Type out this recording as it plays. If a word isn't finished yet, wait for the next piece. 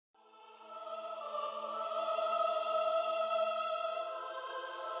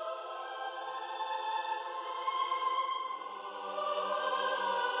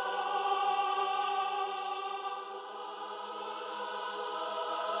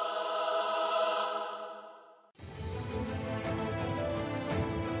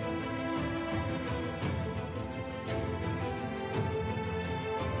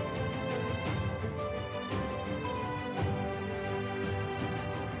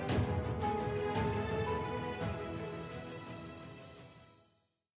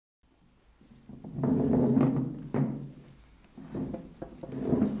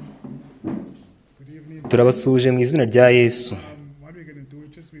turabasuhuje mu izina rya Yesu.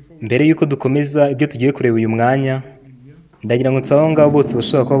 Mbere yuko dukomeza ibyo tugiye kureba uyu mwanya, ndagira ngo nsabe ngabo bose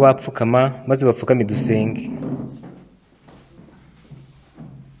bashobora kuba bapfukama maze bapfukame dusenge.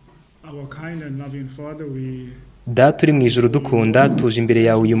 Data uri mu ijuru dukunda, tuje imbere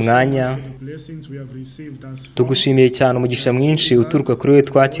yawe uyu mwanya, tugushimiye cyane umugisha mwinshi uturuka kuri we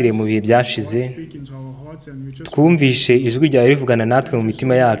twakiriye mu bihe byashize. Twumvishe ijwi ryawe rivugana natwe mu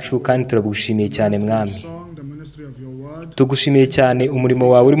mitima yacu, kandi turagushimiye cyane mwami. Tugushimiye cyane umurimo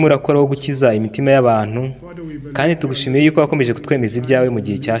wawe urimo urakora wo gukiza imitima y'abantu, kandi tugushimiye yuko wakomeje kutwemeza ibyawe mu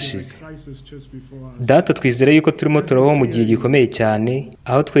gihe cyashize. Data, twizera yuko turimo turabaho mu gihe gikomeye cyane,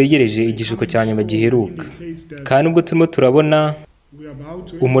 aho twegereje igishuko cya nyuma giheruka, kandi ubwo turimo turabona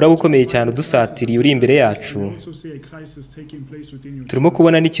umuraba ukomeye cyane udusatiriye uri imbere yacu, turimo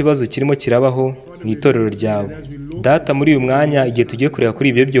kubona n'ikibazo kirimo kirabaho mu itorero ryawe. Data, muri uyu mwanya igihe tugiye kureba kuri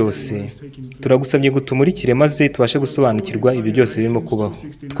ibyo byose, turagusabye ngo tumurikire maze tubashe gusobanukirwa ibyo byose birimo kubaho.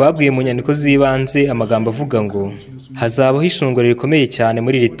 Twabwiye mu nyandiko z'ibanze amagambo avuga ngo hazabaho ishungura rikomeye cyane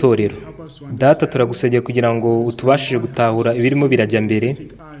muri iri torero. Data, turagusabye kugira ngo utubashije gutahura ibirimo birajya mbere,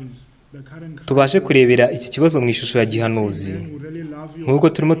 tubashe kurebera iki kibazo mu ishusho ya gihanuzi. Nk'uko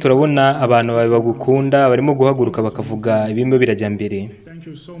turimo turabona abantu bawe bagukunda barimo guhaguruka bakavuga ibirimo birajya mbere.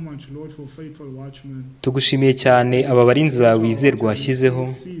 Tugushimiye cyane aba barinzi bawe wizerwa washyizeho.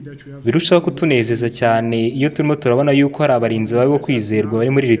 Birushaho kutunezeza cyane iyo turimo turabona yuko hari abarinzi bawe bo kwizerwa bari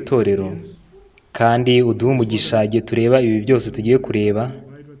muri iri torero, kandi uduhe umugisha igihe tureba ibi byose tugiye kureba,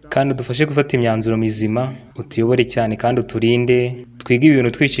 kandi udufashe gufata imyanzuro mizima. Utuyobore cyane kandi uturinde, twige ibintu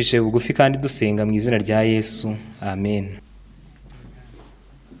twicishije bugufi kandi dusenga mu izina rya Yesu, amen.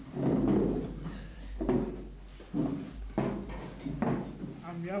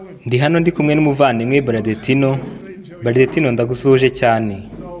 Ndi hano ndi kumwe n'umuvandimwe Baradetino, ndagusuhuje cyane.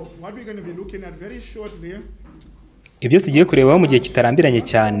 Ibyo tugiye kurebaho mu gihe kitarambiranye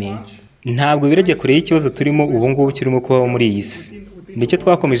cyane, ntabwo birajya kure y'ikibazo turimo ubu ngubu kirimo kubaho muri iyi si. Nicyo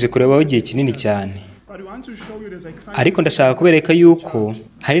twakomeje kurebaho igihe kinini cyane, ariko ndashaka kubereka yuko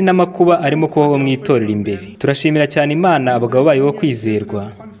hari n'amakuba arimo kubaho mu itorero imbere. Turashimira cyane Imana abagabo bayo bo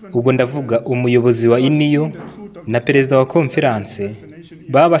kwizerwa, ubwo ndavuga umuyobozi wa INIYO na perezida wa konferanse,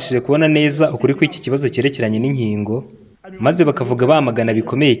 babashije kubona neza ukuri kw'iki kibazo cyerekeranye n'inkingo, maze bakavuga bamagana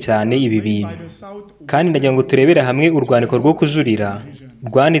bikomeye cyane ibi bintu. Kandi ndagira ngo turebere hamwe urwandiko rwo kujurira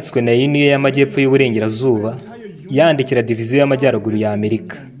rwanditswe na INIYO y'amajyepfo y'uburengerazuba yandikira diviziyo y'amajyaruguru ya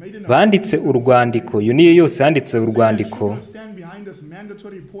Amerika. Banditse urwandiko, INIYO yose yanditse urwandiko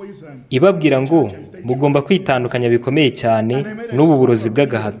ibabwira ngo mugomba kwitandukanya bikomeye cyane n'ubu burozi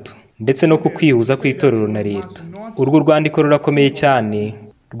bw'agahato ndetse no kwihuza kw'itorero na leta. Urwo rwandiko rurakomeye cyane,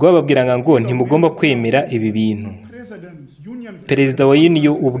 rwababwiraga ngo ntimugomba kwemera ibi bintu. Perezida wa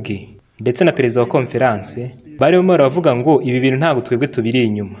INIYO ubwe ndetse na perezida wa konferanse barimo baravuga ngo ibi bintu ntabwo twebwe tubiri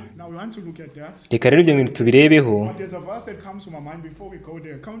inyuma. Reka rero ibyo bintu tubirebeho,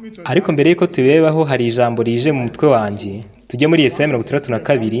 ariko mbere y'uko tubirebaho hari ijambo rije mu mutwe wanjye. Tujye muri Yesaya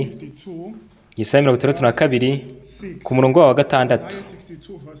 62, Yesaya 62 ku murongo wa 6.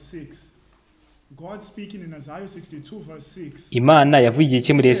 Imana yavugiye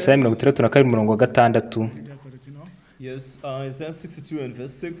iki muri Yesaya 62 umurongo wa 6? Yes, Isaiah 62 and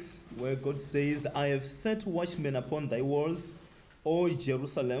verse 6, where God says, I have set watchmen upon thy walls, O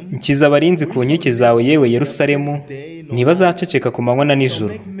Jerusalem. Nshyize abarinzi ku nkike zawe, Yewe Yerusalemu, ntibazaceceka ku manywa na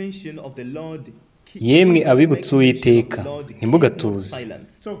nijoro. Yemwe abibutsa Uwiteka, ntimugatuze.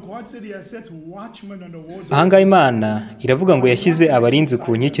 Ahangaha Imana iravuga ngo yashyize abarinzi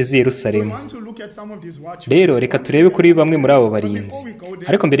ku nkike z'i Yerusalemu. Rero reka turebe kuri bamwe muri abo barinzi,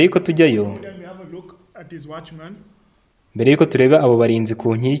 ariko mbere y'uko tujyayo, mbere y'uko tureba abo barinzi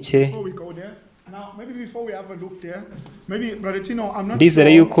ku nkike, ndizera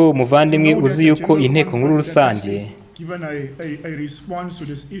yuko umuvandimwe uzi yuko inteko nkuru rusange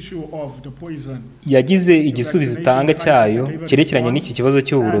yagize igisubizo itanga cyayo cyerekeranye n'iki kibazo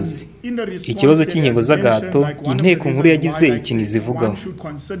cy'uburozi, ikibazo cy'inkingo z'agahato. Inteko nkuru yagize ikintu izivugaho,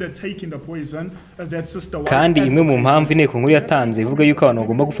 kandi imwe mu mpamvu inteko nkuru yatanze ivuga yuko abantu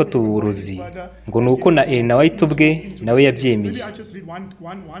bagomba gufata uburozi ngo ni uko na Elena White ubwe nawe yabyemeye.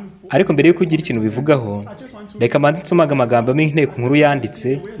 Ariko mbere y'uko ugira ikintu bivugaho, reka mbanze nsome amagambo amwe inteko nkuru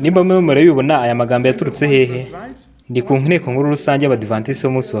yanditse. Nimba mwe murabibona aya magambo yaturutse hehe? Ndi ku nteko nkuru rusange y'Abadivantisi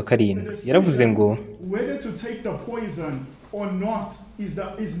b'umunsi wa karindwi. Yaravuze ngo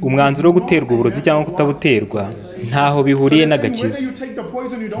umwanzuro wo guterwa uburozi cyangwa kutabuterwa ntaho bihuriye n'agakiza.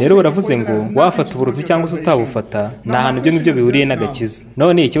 Rero baravuze ngo wafata uburozi cyangwa se utabufata nta hantu ibyo ngibyo bihuriye n'agakiza.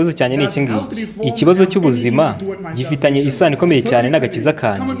 None ikibazo cyanjye ni iki ngiki. Ikibazo cy'ubuzima gifitanye isano ikomeye cyane n'agakiza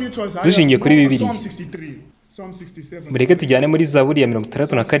kanjye dushingiye kuri Bibiliya. Mureke tujyane muri Zaburi ya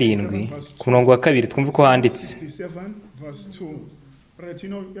 67 ku murongo wa 2 twumve uko handitse.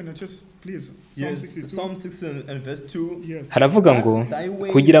 Haravuga ngo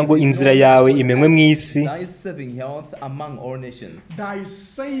kugira ngo inzira yawe imenywe mu isi,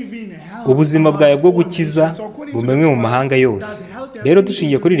 ubuzima bwawe bwo gukiza bumenywe mu mahanga yose. Rero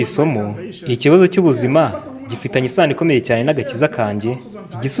dushingiye kuri iri somo, ikibazo cy'ubuzima gifitanye isano ikomeye cyane n'agakiza kanjye.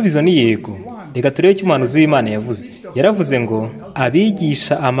 Igisubizo ni yego. Reka turebe icyo umuhanuzi w'Imana yavuze. Yaravuze ngo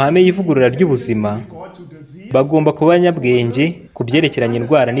abigisha amahame y'ivugurura ry'ubuzima bagomba kuba abanyabwenge ku byerekeranye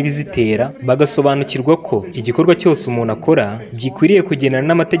indwara n'ibizitera, bagasobanukirwa ko igikorwa cyose umuntu akora gikwiriye kugendana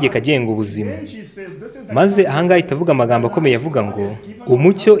n'amategeko agenga ubuzima. Maze ahangaha ahita avuga amagambo akomeye avuga ngo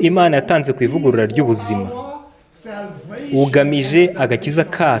umucyo Imana yatanze ku ivugurura ry'ubuzima ugamije agakiza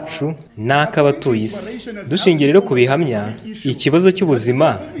kacu n'ak'abatuye isi. Dushingiye rero ku bihamya, ikibazo cy'ubuzima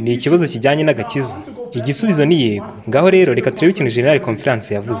ni ikibazo kijyanye n'agakiza. Igisubizo ni yego. Ngaho rero reka turebe ikintu General Conference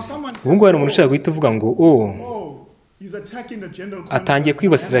yavuze. Ubu ngubu hari umuntu ushaka guhita uvuga ngo atangiye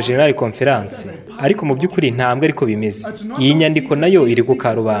kwibasira General Conference, ariko mu by'ukuri ntabwo ariko bimeze. Iyi nyandiko nayo iri ku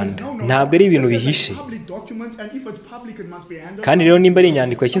karubanda, ntabwo ari ibintu bihishe. Kandi rero nimba ari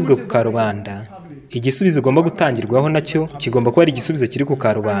inyandiko yashyizwe ku karubanda, igisubizo ugomba gutangirwaho nacyo kigomba kuba ari igisubizo kiri ku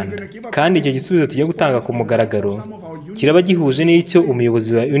karubanda. Kandi icyo gisubizo tugiye gutanga ku mugaragaro kiraba gihuje n'icyo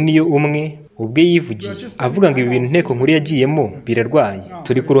umuyobozi wa INIYO umwe ubwe yivugiye, avuga ngo ibi bintu inteko nkuru yagiyemo birarwaye.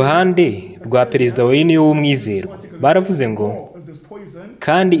 Turi ku ruhande rwa perezida wa INIYO w'umwizerwa. Baravuze ngo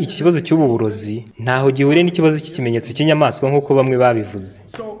kandi iki kibazo cy'ubu burozi ntaho gihuriye n'ikibazo cy'ikimenyetso cy'inyamaswa nk'uko bamwe babivuze.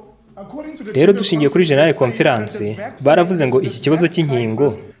 Rero dushingiye kuri General Conference, baravuze ngo iki kibazo cy'inkingo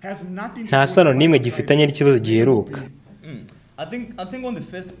nta sano n'imwe gifitanye n'ikibazo giheruka.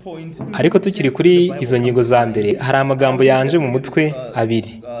 Ariko tukiri kuri izo ngingo za mbere, hari amagambo yanje mu mutwe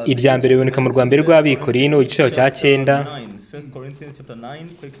abiri. Irya mbere biboneka mu rwa mbere rw'Abikorino igice cya 9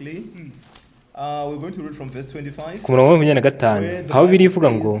 ku murongo wa 25, aho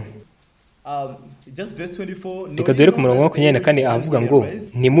birivuga ngo reka dore ku murongo wa 24 ahavuga ngo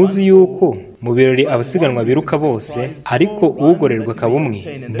ntimuzi yuko mu birori abasiganwa biruka bose, ariko ugororerwa akaba umwe.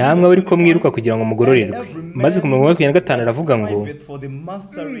 Namwe aba ariko mwiruka kugira ngo mugororerwe. Maze ku murongo wa 25 aravuga ngo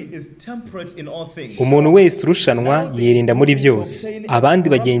umuntu wese urushanwa yirinda muri byose. Abandi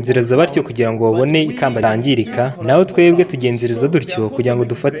bagenzereza batyo kugira ngo babone ikamba ryangirika, naho twebwe tugenzereza dutyo kugira ngo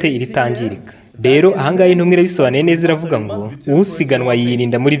dufate iritangirika. Rero ahangaha intumwa irabisobanuye neza, iravuga ngo usiganwa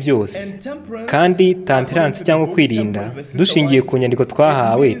yirinda muri byose. Kandi temperance cyangwa kwirinda, dushingiye ku nyandiko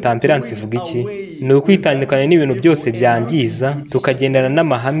twahawe, temperance ivuga iki? Ni ukwitandukanya n'ibintu byose byangiza, tukagendana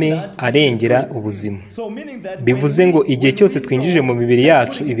n'amahame arengera ubuzima. Bivuze ngo igihe cyose twinjije mu mibiri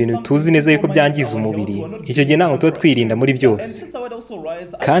yacu ibintu tuzi neza yuko byangiza umubiri, icyo gihe ntabwo tuba twirinda muri byose.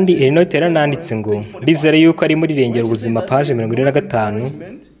 Kandi Enote yarananditse ngo ndizera yuko ari muri rengera ubuzima page 45,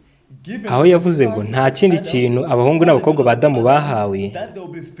 aho yavuze ngo nta kindi kintu abahungu n'abakobwa ba Adamu bahawe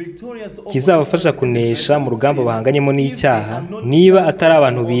kizabafasha kunesha mu rugamba bahanganyemo n'icyaha niba atari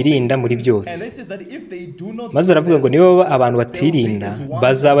abantu birinda muri byose. Maze aravuga ngo niba abantu batirinda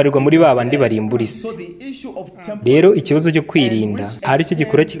bazabarirwa muri ba bandi barimbura isi. Rero ikibazo cyo kwirinda aricyo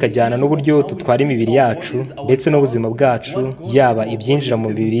gikura kikajyana n'uburyo tutwara imibiri yacu ndetse n'ubuzima bwacu, yaba ibyinjira mu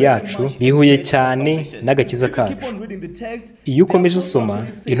mibiri yacu, bihuye cyane n'agakiza kacu. Iyo ukomeje usoma,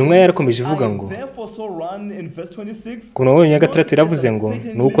 intumwa yarakomeje ivuga ngo ku murongo wa 26 iravuze ngo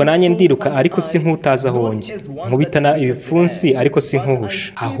nuko nanjye ndiruka ariko si nk'utaza ahonge, nkubitana ibipfunsi ariko si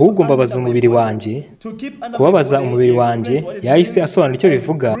nkuhusha, ahubwo mbabaza umubiri wanjye. Kubabaza umubiri wanjye yahise asobanura icyo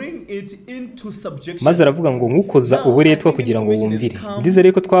bivuga, maze aravuga ngo nkukoza uburetwa kugira ngo wumvire.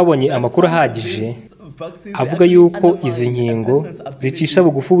 Ndizere ko twabonye amakuru ahagije avuga yuko izi nkingo zicisha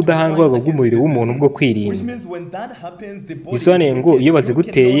bugufi ubudahangarwa bw'umubiri w'umuntu bwo kwirinda. Bisobanuye ngo iyo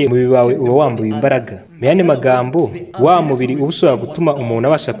baziguteye umubiri wawe uba wambuye imbaraga. Mu yandi magambo, wa mubiri uba ushobora gutuma umuntu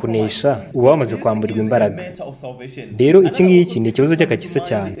abasha kunesha uba wamaze kwamburirwa imbaraga. Rero iki ngiki ni ikibazo cy'agakiza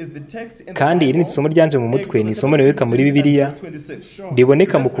cyane. Kandi iri ni isomo ryanje mu mutwe, ni isomo riboneka muri Bibiliya,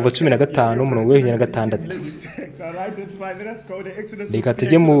 riboneka mu Kuva 15 umurongo wa 26. Reka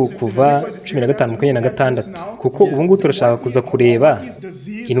tujye mu Kuva 15:26, kuko ubu ngubu turashaka kuza kureba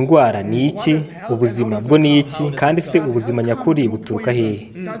indwara ni iki, ubuzima bwo ni iki, kandi se ubuzima nyakuri buturuka hehe?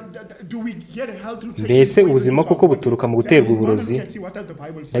 Mbese ubuzima koko buturuka mu guterwa uburozi?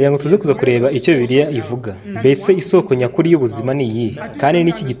 Ndagira ngo tuze kuza kureba icyo Bibiliya ivuga. Mbese isoko nyakuri y'ubuzima ni iyihe, kandi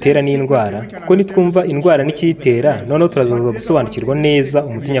n'iki gitera n'indwara? Kuko nitwumva indwara n'ikiyitera, noneho turaza gusobanukirwa neza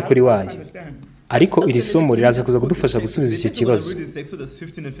umuti nyakuri wayo. Ariko iri somo riraza kuza kudufasha gusubiza icyo kibazo.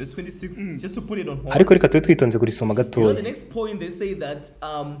 Ariko reka tube twitonze kurisoma gatoya.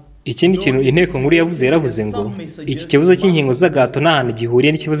 Ikindi kintu inteko nkuru yaravuze ngo iki kibazo cy'inkingo z'agahato nta hantu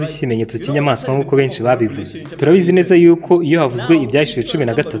gihuriye n'ikibazo cy'ikimenyetso cy'inyamaswa nk'uko benshi babivuze. Turabizi neza yuko iyo havuzwe ibyahishuriwe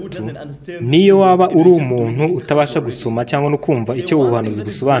 13, niyo waba uri umuntu utabasha gusoma cyangwa no kumva icyo ubuhanuzi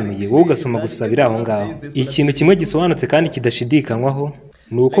busobanuye, wowe ugasoma gusa biri aho ngaho. Ikintu kimwe gisobanutse kandi kidashidikanywaho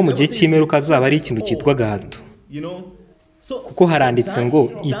ni uko mu gihe cy'imperuka azaba ari ikintu cyitwa agahato, kuko haranditse ngo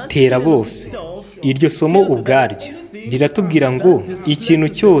itera bose. Iryo somo ubwaryo riratubwira ngo ikintu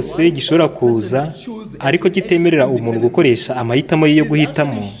cyose gishobora kuza ariko kitemerera umuntu gukoresha amahitamo ye yo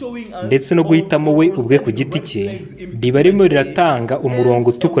guhitamo ndetse no guhitamo we ubwe ku giti cye, riba ririmo riratanga umurongo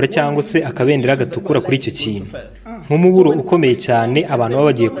utukura cyangwa se akabendera gatukura kuri icyo kintu, nk'umuburo ukomeye cyane abantu baba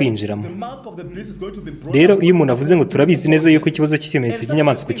bagiye kwinjiramo. Rero iyo umuntu avuze ngo turabizi neza yuko ikibazo cy'ikimenyetso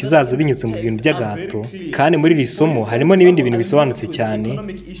cy'inyamaswa kizaza binyuze mu bintu by'agahato, kandi muri iri somo harimo n'ibindi bintu bisobanutse cyane,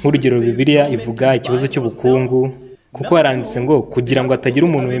 nk'urugero Bibiliya ivuga ikibazo cy'ubukungu, kuko haranditse ngo kugira ngo hatagira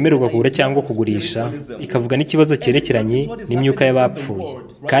umuntu wemererwa kugura cyangwa kugurisha, ikavuga n'ikibazo cyerekeranye n'imyuka y'abapfuye.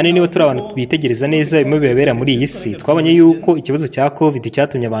 Kandi niba turi abantu bitegereza neza bimwe bibera muri iyi si, twabonye yuko ikibazo cya COVID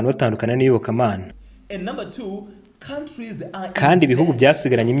cyatumye abantu batandukana n'iyobokamana, kandi ibihugu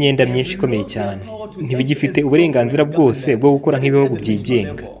byasigaranye imyenda myinshi ikomeye cyane, ntibigifite uburenganzira bwose bwo gukora nk'ibihugu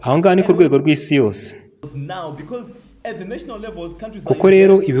byigenga. Aho ngaho ni ku rwego rw'isi yose. Kuko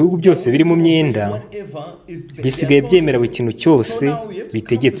rero ibihugu byose biri mu myenda bisigaye byemera buri kintu cyose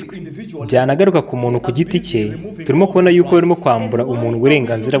bitegetswe. Byanagaruka ku muntu ku giti cye, turimo kubona yuko barimo kwambura umuntu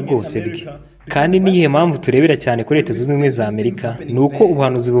uburenganzira bwose bwe. Kandi niyihe mpamvu turebera cyane kuri Leta Zunze Ubumwe za Amerika, ni uko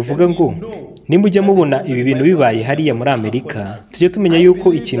ubuhanuzi buvuga ngo nimujya mubona ibi bintu bibaye hariya muri Amerika, tujye tumenya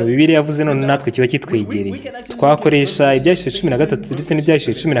yuko ikintu Bibiliya yavuze none natwe kiba kitwegereye. Twakoresha ibyahishuriwe 13 ndetse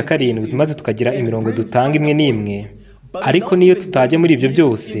n'ibyahishuriwe 17 maze tukagira imirongo dutanga imwe n'imwe. Ariko niyo tutajya muri ibyo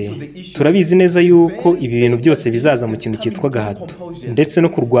byose, turabizi neza yuko ibi bintu byose bizaza mu kintu cyitwa agahato, ndetse no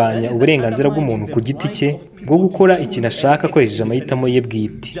kurwanya uburenganzira bw'umuntu ku giti cye bwo gukora ikintu ashaka akoresheje amahitamo ye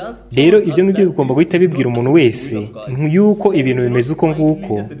bwite. Rero ibyo ngibyo bigomba guhita bibwira umuntu wese yuko ibintu bimeze uko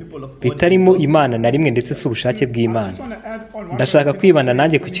nguko bitarimo Imana na rimwe, ndetse si ubushake bw'Imana. Ndashaka kwibanda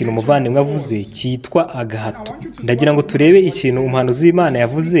nanjye ku kintu umuvandimwe avuze cyitwa agahato. Ndagira ngo turebe ikintu umuhanuzi w'Imana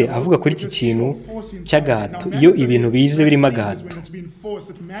yavuze avuga kuri iki kintu cy'agahato, iyo ibintu bije birimo agahato,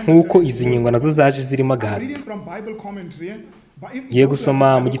 nk'uko izi nkingo nazo zaje zirimo agahato. Ngiye gusoma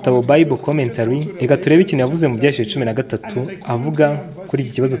mu gitabo Bible Commentary, reka turebe ikintu yavuze mu byahishuriwe 13 avuga kuri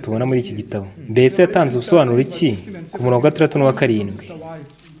iki kibazo tubona muri iki gitabo. Mbese yatanze ubusobanuro iki ku murongo wa 6 n'uwa 7?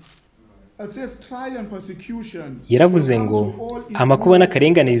 Yaravuze ngo amakuba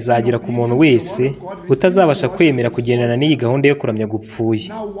n'akarengane bizagera ku muntu wese utazabasha kwemera kugendana n'iyi gahunda yo kuramya gupfuye.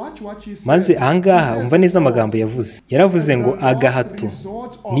 Maze ahangaha umva neza amagambo yavuze. Yaravuze ngo agahato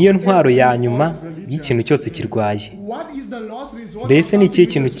niyo ntwaro ya nyuma y'ikintu cyose kirwaye. Mbese ni ikihe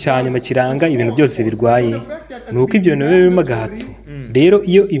kintu cya nyuma kiranga ibintu byose birwaye? Ni uko ibyo bintu biba birimo agahato. Rero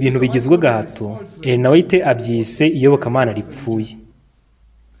iyo ibintu bigizwe agahato, nawe abyise iyobokamana ripfuye.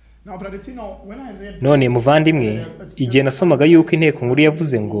 None muvandimwe, igihe nasomaga yuko inteko nkuru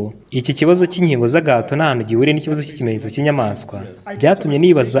yavuze ngo iki kibazo cy'inkingo z'agahato nta hantu gihuriye n'ikibazo cy'ikimenyetso cy'inyamaswa, byatumye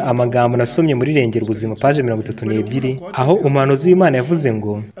nibaza amagambo nasomye muri Rengera Ubuzima paje 32, aho umuhanuzi w'Imana yavuze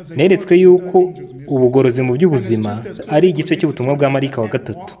ngo neretswe yuko ubugorozi mu by'ubuzima ari igice cy'ubutumwa bwa marayika wa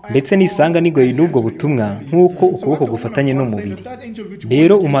 3, ndetse nisanga nigoye n'ubwo butumwa nk'uko ukuboko gufatanye n'umubiri.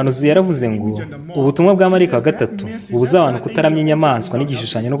 Rero umuhanuzi yaravuze ngo ubutumwa bwa marayika wa 3 bubuza abantu kutaramya inyamaswa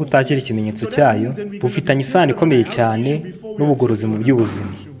n'igishushanyo no kutakira ikimenyetso cyayo, bufitanye isano ikomeye cyane n'ubugorozi mu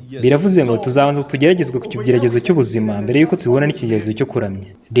by'ubuzima. Biravuze ngo tuzabanza tugeragezwe ku kigeragezo cy'ubuzima mbere yuko tubona n'ikigeragezo cyo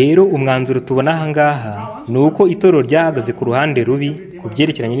kuramya. Rero umwanzuro tubona aha ngaha ni uko itorero ryahagaze ku ruhande rubi ku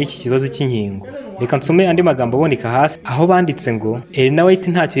byerekeranye n'iki kibazo cy'inkingo. Reka nsome andi magambo aboneka hasi, aho banditse ngo Ellen White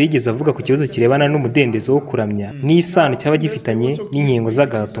ntacyo yigeze avuga ku kibazo kirebana n'umudendezo wo kuramya n'isano cyaba gifitanye n'inkingo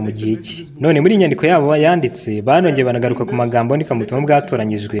z'agahato mu gihe cye. None muri inyandiko yabo yanditse banongeye banagaruka ku magambo aboneka mu butumwa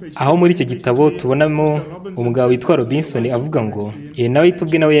bwatoranyijwe, aho muri icyo gitabo tubonamo umugabo witwa Robinson avuga ngo Ellen White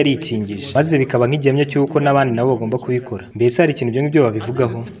ubwe nawe yarikingije, maze bikaba nk'igihamya cy'uko n'abandi nabo bagomba kubikora. Mbese hari ikintu ibyo ngibyo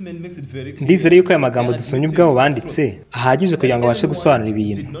babivugaho? Ndizere yuko aya magambo dusomye ubwabo banditse ahagije kugira ngo abashe gusobanura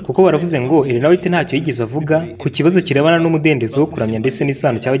ibintu, kuko baravuze ngo Ellen White ntacyo yigeze avuga ku kibazo kirebana n'umudendezo wo kuramya ndetse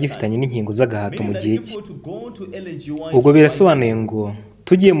n'isano cyaba gifitanye n'inkingo z'agahato mu gihe cye. Ubwo birasobanuye ngo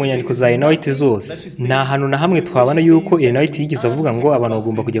tugiye mu nyandiko za Ellen White zose nta hantu na hamwe twabona yuko Ellen White yigeze avuga ngo abantu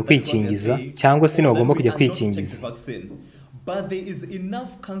bagomba kujya kwikingiza cyangwa se ntibagomba kujya kwikingiza.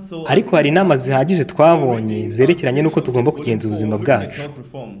 Ariko hari inama zihagije twabonye zerekeranye n'uko tugomba kugenza ubuzima bwacu,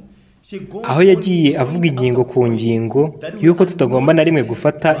 aho yagiye avuga ingingo ku ngingo y'uko tutagomba na rimwe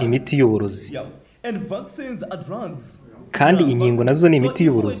gufata imiti y'uburozi, kandi inkingo nazo ni imiti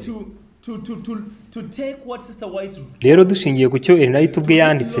y'uburozi. Rero dushingiye ku cyo Ellen White ubwe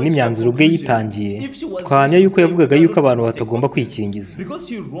yanditse n'imyanzuro ubwe yitangiye, twahamya yuko yavugaga yuko abantu batagomba kwikingiza,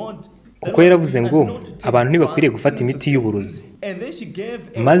 kuko yaravuze ngo abantu ntibakwiriye gufata imiti y'uburozi,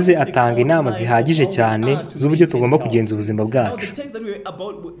 maze atanga inama zihagije cyane z'uburyo tugomba kugenza ubuzima bwacu.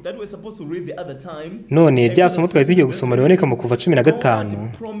 None rya somo twari tugiye gusoma riboneka mu Kuva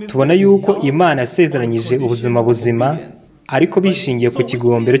 15 tubona yuko Imana yasezeranyije ubuzima buzima, ariko bishingiye ku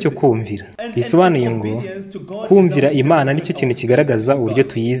kigombero cyo kumvira. Bisobanuye ngo kumvira Imana nicyo kintu kigaragaza uburyo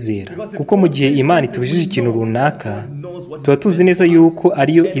tuyizera, kuko mu gihe Imana itubujije ikintu runaka tuba tuzi neza yuko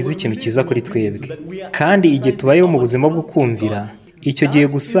ariyo izi ikintu kiza kuri twebwe, kandi igihe tubayeho mu buzima bwo kumvira, icyo gihe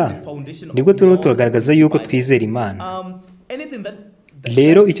gusa nibwo turimo turagaragaza yuko twizera Imana.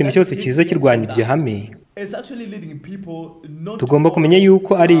 Rero ikintu cyose kiza kirwanya iryo hame, tugomba kumenya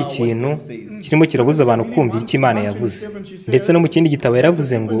yuko ari ikintu kirimo kirabuza abantu kumva icyo Imana yavuze. Ndetse no mu kindi gitabo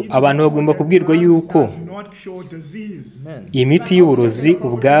yaravuze ngo abantu bagomba kubwirwa yuko imiti y'uburozi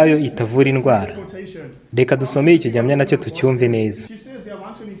ubwayo itavura indwara. Reka dusome icyo gihamya nacyo tucyumve neza.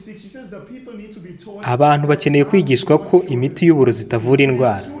 Abantu bakeneye kwigishwa ko imiti y'uburozi itavura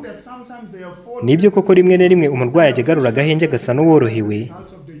indwara. Nibyo koko rimwe na rimwe umurwayi ajya agarura agahenge agasa n'uworohewe,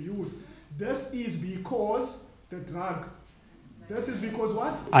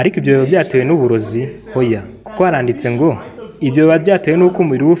 ariko ibyo biba byatewe n'uburozi? Hoya, kuko haranditse ngo ibyo biba byatewe n'uko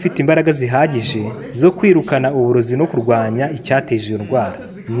umubiri we ufite imbaraga zihagije zo kwirukana uburozi no kurwanya icyateje iyo ndwara.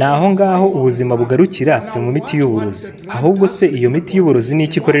 Naho ngaho ubuzima bugarukira si mu miti y'uburozi. Ahubwo se iyo miti y'uburozi ni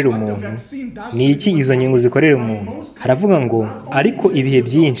iki ikorera umuntu? Ni iki izo nkingo zikorera umuntu? Haravuga ngo ariko ibihe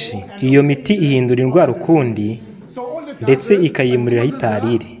byinshi iyo miti ihindura indwara ukundi, ndetse ikayimurira aho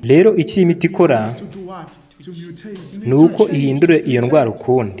itariri. Rero icyo iyi miti ikora ni uko ihindura iyo ndwara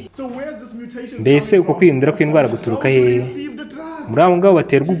ukundi. Mbese uko kwihindura kw'indwara guturuka hehe? Muri abo ngabo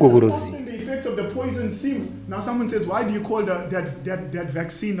baterwa ubwo burozi. Now someone says, why do you call that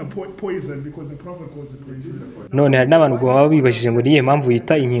vaccine a poison? Because the prophet calls it poison. None hari n'abantu baba bibajije ngo niye mpamvu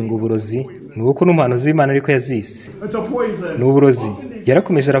yita inkingo uburozi? Ni uko n'umuhanuzi w'Imana ariko yazise ni uburozi.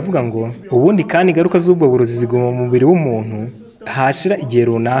 Yarakomeje aravuga ngo ubundi kandi ingaruka z'ubwo burozi ziguma mu mubiri w'umuntu hashira igihe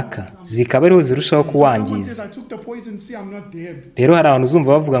runaka, zikaba ariho zirushaho kuwangiza. Rero hari abantu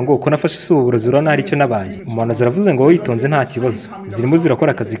uzumva bavuga ngo ko nafashe isubu uburozi urabona hari icyo nabaye. Umuntu zaravuze ngo wowe witonze nta kibazo, zirimo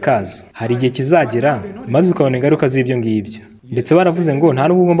zirakora akazi kazo, hari igihe kizagera maze ukabona ingaruka z'ibyo ngibyo. Ndetse baravuze ngo nta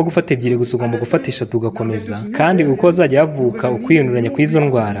n'ubwo ugomba gufata ebyiri gusa, ugomba gufatisha tugakomeza, kandi uko bazajya bavuka ukwiyunuranya kw'izo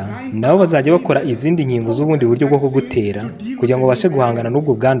ndwara, nabo bazajya bakora izindi nkingo z'ubundi buryo bwo kugutera kugira ngo babashe guhangana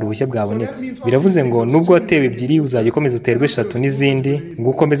n'ubwo bwandu bushya bwabonetse. Biravuze ngo nubwo watewe ebyiri uzajya ukomeza uterwe 3 n'izindi, ngo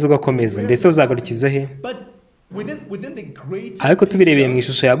ukomeze ugakomeza. Mbese uzagarukiza he? Ariko tubirebeye mu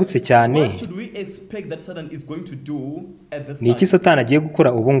ishusho yagutse cyane, ni iki Satani agiye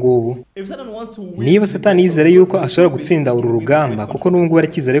gukora ubu ngubu? Niba Satani yizera yuko ashobora gutsinda uru rugamba, kuko n'ubungubu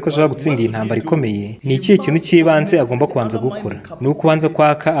arakizera yuko ashobora gutsinda iyi ntambara ikomeye, ni ikihe kintu cy'ibanze agomba kubanza gukora? Ni ukubanza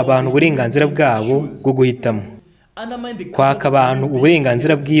kwaka abantu uburenganzira bwabo bwo guhitamo, kwaka abantu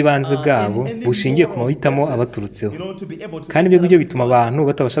uburenganzira bw'ibanze bwabo bushingiye ku mahitamo abaturutseho. Kandi ibyo ngibyo bituma abantu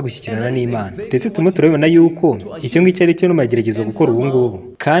batabasha gushyikirana n'Imana. Ndetse turimo turabibona yuko icyo ngicyo ari cyo n'umagerageza gukora ubu ngubu,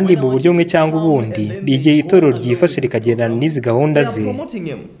 kandi mu buryo bumwe cyangwa ubundi, igihe itorero ryifashe rikagendana n'izi gahunda ze,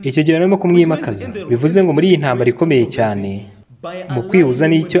 icyo gihe barimo kumwimakaza. Bivuze ngo muri iyi ntambara ikomeye cyane, mu kwihuza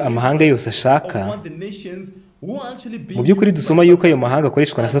n'icyo amahanga yose ashaka, mu by'ukuri dusoma yuko ayo mahanga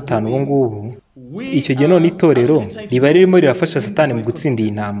akoreshwa na Satani ubu ngubu. Icyo gihe none itorero riba ririmo rirafasha Satani mu gutsinda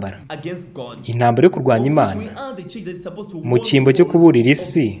iyi ntambara, intambara yo kurwanya Imana, mu cyimbo cyo kuburira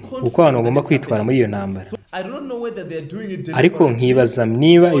isi uko abantu bagomba kwitwara muri iyo ntambara. Ariko nkibaza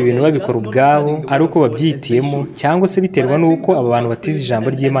niba ibintu babikora ubwabo ari uko babyitiyemo, cyangwa se biterwa n'uko aba bantu batize ijambo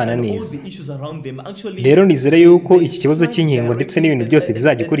ry'Imana neza. Rero nizera yuko iki kibazo cy'inkingo ndetse n'ibintu byose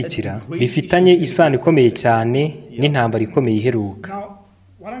bizagikurikira bifitanye isano ikomeye cyane n'intambara ikomeye iheruka.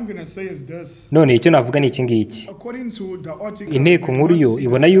 What I'm going to say is this. None icyo navuga ni iki ngiki. According to the article, Inteko nkuru yo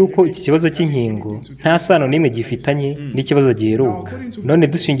ibona yuko iki kibazo cy'inkingo nta sano n'imwe gifitanye n'ikibazo giheruka. None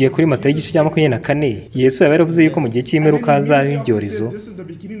dushingiye kuri Matayo igice cya 24, Yesu yaravuze yuko mu gihe cy'imperuka hazaho ibyorezo,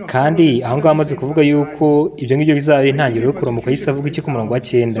 kandi aho ngaho amaze kuvuga yuko ibyo ngibyo bizaba ari intangiriro yo kuromuka. Yahise avuga iki ku murongo wa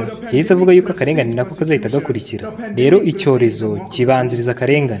 9? Yahise avuga yuko akarengane nako kazahita gakurikira. Rero icyorezo kibanziriza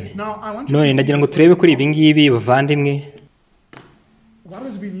akarengane. None ndagira ngo turebe kuri ibi ngibi bavandimwe.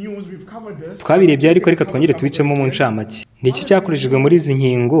 Twabirebye ariko reka twongere tubicemo mu ncamake. Nicyo cyakoreshejwe muri izi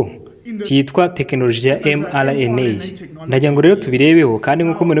nkingo cyitwa tekinoloji ya mRNA. Ndagira ngo rero tubirebeho, kandi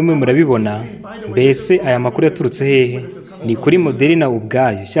nk'uko murimo murabibona, mbese aya makuru yaturutse hehe? Ni kuri Moderna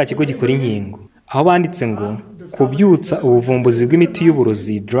ubwayo, cya kigo gikora inkingo, aho banditse ngo kubyutsa ubuvumbuzi bw'imiti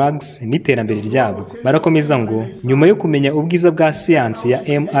y'uburozi drugs n'iterambere ryabwo. Barakomeza ngo nyuma yo kumenya ubwiza bwa siyansi ya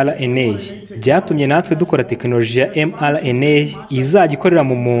mRNA, byatumye natwe dukora tekinoloji ya mRNA izajya ikorera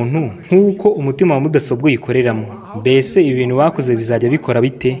mu muntu nk'uko umutima wa mudasobwa uyikoreramo. Mbese ibi bintu bakoze bizajya bikora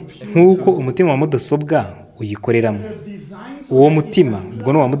bite nk'uko umutima wa mudasobwa uyikoreramo? Uwo mutima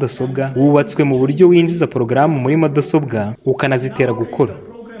ubwo ni uwa mudasobwa wubatswe mu buryo winjiza porogaramu muri mudasobwa ukanazitera gukora.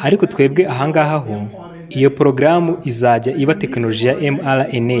 Ariko twebwe ahangaha ho iyo porogaramu izajya iba tekinoloji ya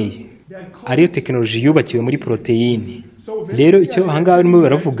mRNA, ariyo tekinoloji yubakiwe muri poroteyine. Rero icyo ahangaha barimo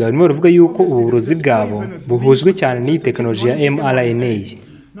baravuga yuko ubu burozi bwabo buhujwe cyane n'iyi tekinoloji ya mRNA.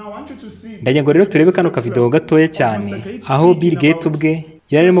 Ndagira ngo rero turebe kano kavideo gatoya cyane aho Bill Gates ubwe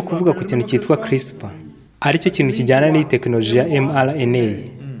yari arimo kuvuga ku kintu cyitwa CRISPR, aricyo kintu kijyana n'iyi tekinoloji ya mRNA.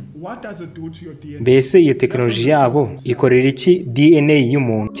 Mbese iyo tekinoloji yabo ikorera iki DNA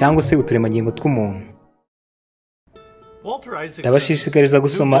y'umuntu cyangwa se uturemangingo tw'umuntu? Ndabashishikariza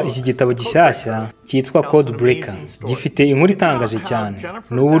gusoma iki gitabo gishyashya cyitwa Code Breaker. Gifite inkuru itangaje cyane.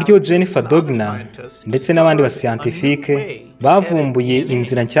 Ni uburyo Jennifer Doudna ndetse n'abandi bascientifique bavumbuye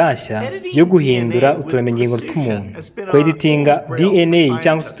inzira nshyashya yo guhindura uturemangingo tw'umuntu, kweditinga DNA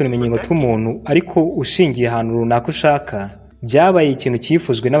cyangwa se uturemangingo tw'umuntu ariko ushingiye ahantu runaka ushaka. Byabaye ikintu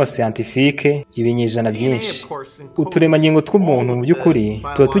cyifujwe n'abascientifique ibinyejana byinshi. Uturemangingo tw'umuntu mu by'ukuri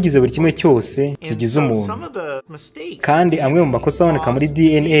tuba tugize buri kimwe cyose kigize umuntu, kandi amwe mu makosa aboneka muri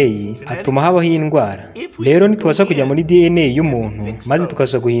DNA atuma habaho indwara. Rero nitubasha kujya muri DNA y'umuntu maze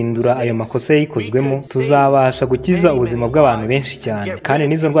tukasha guhindura ayo makosa yayikozwemo, tuzabasha gukiza ubuzima bw'abantu benshi cyane, kandi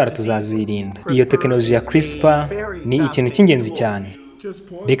n'izo ndwara tuzazirinda. Iyo tekinoloji ya CRISPR ni ikintu cy'ingenzi cyane.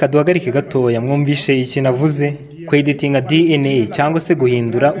 Reka duhagarike gatoya mwumvishe iki navuze, kweditinga DNA cyangwa se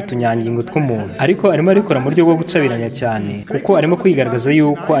guhindura utunyangingo tw'umuntu. Ariko arimo arikora mu buryo bwo gucabiranya cyane, kuko arimo kwigaragaza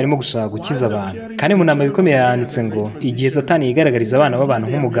yuko arimo gushaka gukiza abantu. Kandi mu nama bikomeye yanditse ngo igihe Satani yigaragariza abana b'abantu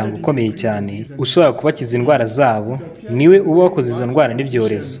nk'umuganga ukomeye cyane ushobora kubakiza indwara zabo, niwe uba wakoze izo ndwara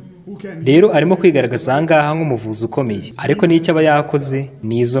n'ibyorezo. Rero arimo kwigaragaza ahangaha nk'umuvuzi ukomeye, ariko n'icyo aba yakoze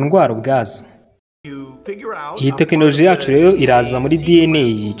ni izo ndwara ubwazo. Iyi tekinoloji yacu rero iraza muri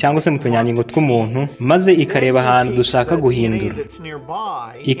DNA cyangwa se mu tunyangingo tw'umuntu, maze ikareba ahantu dushaka guhindura,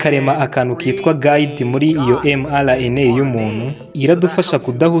 ikarema akantu kitwa guide muri iyo mRNA y'umuntu, iradufasha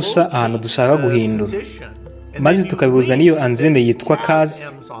kudahusha ahantu dushaka guhindura, maze tukabihuza n'iyo enzyme yitwa Cas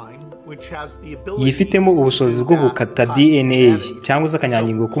yifitemo ubushobozi bwo gukata DNA cyangwa se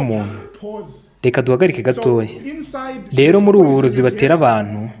akanyangingo k'umuntu. Reka duhagarike gatoya. Rero muri ubu burozi batera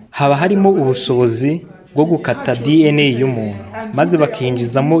abantu haba harimo ubushobozi bwo gukata DNA y'umuntu, maze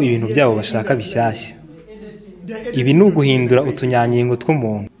bakinjizamo ibintu byabo bashaka bishyashya. Ibi ni uguhindura utunyangingo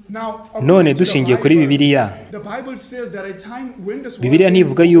tw'umuntu. None dushingiye kuri Bibiliya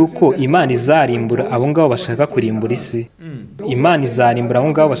ntivuga yuko Imana izarimbura abo ngabo bashaka kurimbura isi. Imana izarimbura abo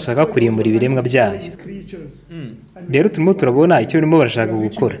ngabo bashaka kurimbura ibiremwa byayo. Rero turimo turabona icyo barimo barashaka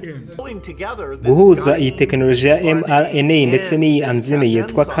gukora, guhuza iyi tekinoloji ya mRNA ndetse n'iyi enzyme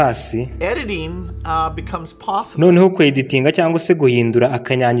yitwa Cas, noneho kweditinga cyangwa se guhindura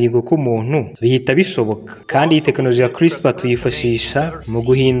akanyangingo k'umuntu bihita bishoboka. Kandi iyi tekinoloji ya CRISPR tuyifashisha mu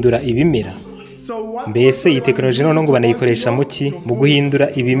guhindura ibimera. Mbese iyi tekinoloji noneho ngo banayikoresha mu ki? Mu guhindura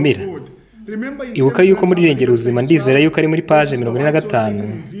ibimera. Ibuka yuko muri irengero ubuzima, ndizera yuko ari muri page 45,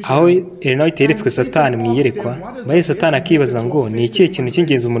 aho Elena iteretswe Satani mu iyerekwa, maze Satani akibaza ngo ni ikihe kintu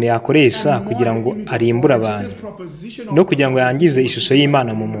cy'ingenzi umuntu yakoresha kugira ngo arimbure abantu no kugira ngo yangize ishusho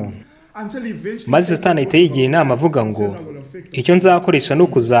y'Imana mu muntu. Maze Satani ahita yigira inama avuga ngo icyo nzakoresha ni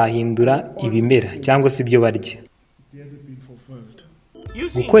ukuzahindura ibimera cyangwa se ibyo barya.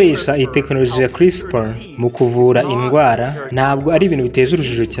 gukoresha iyi tekinoloji ya CRISPR mu kuvura indwara ntabwo ari ibintu biteje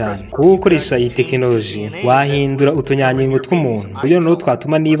urujijo cyane. Kuko gukoresha iyi tekinoloji wahindura utunyangingo tw'umuntu buryo noneho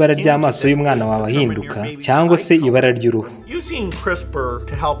twatuma n'ibara ry'amaso y'umwana wawe ahinduka cyangwa se ibara ry'uruhu. Using CRISPR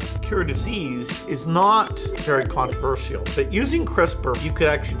to help cure disease is not very controversial. But using CRISPR, you could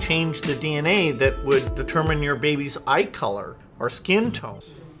actually change the DNA that would determine your baby's eye color or skin tone.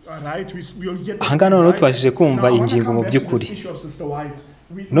 Ahangaha noneho tubashije kumva ingingo mu by'ukuri.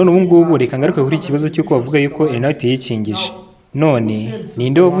 None ubu ngubu reka ngaruke kuri ikibazo cy'uko bavuga yuko Ellen White yikingije. None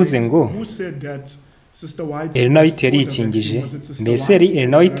ninde wavuze ngo Ellen White yari yikingije? Mbese yari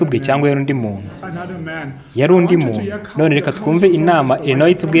Ellen White ubwe cyangwa yari undi muntu? Yari undi muntu. None reka twumve inama Ellen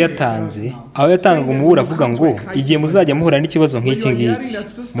White ubwe yatanze, aho yatangaga umuburo avuga ngo igihe muzajya muhura n'ikibazo nk'iki ngiki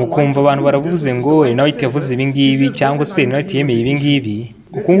mukumva abantu baravuze ngo Ellen White yavuze ibi ngibi cyangwa se Ellen White yemeye ibi ngibi,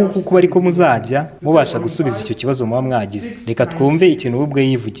 uku nguku kuba ariko muzajya mubasha gusubiza icyo kibazo muba mwagize. Reka twumve ikintu we ubwe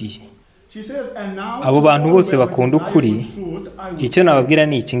yivugiye. Abo bantu bose bakunda ukuri, icyo nababwira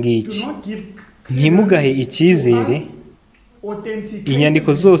ni iki ngiki: ntimugahe icyizere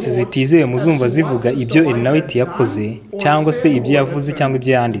inyandiko zose zitizewe muzumva zivuga ibyo Ellen White yakoze cyangwa se ibyo yavuze cyangwa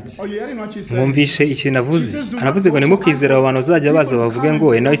ibyo yanditse. Mwumvishe ikintu avuze? Aravuze ngo ntimukizere abo bantu bazajya baza bavuge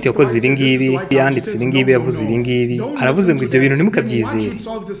ngo Ellen White yakoze ibi ngibi, yanditse ibi ngibi, yavuze ibi ngibi. Aravuze ngo ibyo bintu ntimukabyizere,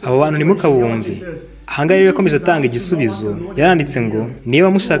 abo bantu ntimukabumve. Ahangaha rero yakomeje atanga igisubizo, yaranditse ngo niba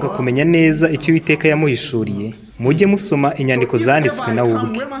mushaka kumenya neza icyo Uwiteka yamuhishuriye mujye musoma inyandiko zanditswe na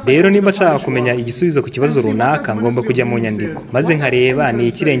ubwe. Rero niba nshaka kumenya igisubizo ku kibazo runaka ngomba kujya mu nyandiko maze nkareba ni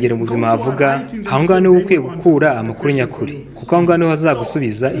ikirengera ubuzima havuga. Aho ngaho niho ukwiye gukura amakuru nyakuri, kuko aho ngaho niho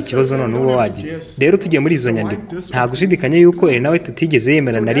hazagusubiza ikibazo none uba wagize. Rero tugiye muri izo nyandiko, nta gushidikanya yuko Ellen White tutigeze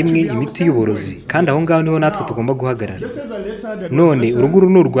yemera na rimwe imiti y'uburozi, kandi aho ngaho niho natwe tugomba guhagarara. None uruguru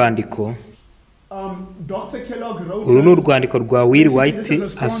ni urwandiko, uru ni urwandiko rwa Will White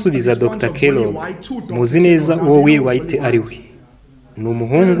asubiza Dr. Kellogg. Muzi neza uwo Will White ari we, ni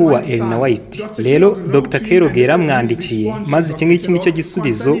umuhungu wa Ellen White. Rero Dr. Kellogg yaramwandikiye, maze iki ngiki nicyo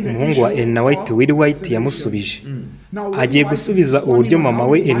gisubizo umuhungu wa Ellen White Will White yamusubije. Agiye gusubiza uburyo mama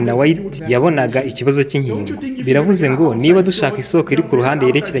we Ellen White yabonaga ikibazo cy'inkingo. Biravuze ngo niba dushaka isoko iri ku ruhande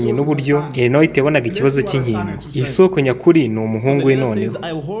yerekeranye n'uburyo Ellen White yabonaga ikibazo cy'inkingo, isoko nyakuri ni umuhungu we. Noneho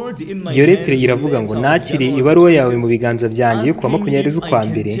iyo letere iravuga ngo nakiriye ibaruwa yawe mu biganza byanjye yo kuwa 20 z'ukwa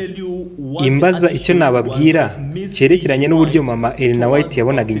mbere imbaza icyo nababwira cyerekeranye n'uburyo mama Ellen White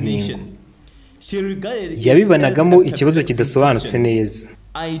yabonaga inkingo. Yabibanagamo ikibazo kidasobanutse neza,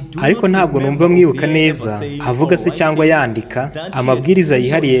 ariko ntabwo numva mwibuka neza avuga se cyangwa yandika amabwiriza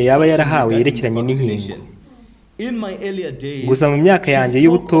yihariye yaba yarahawe yerekeranye n'inkingo. Gusa mu myaka yanjye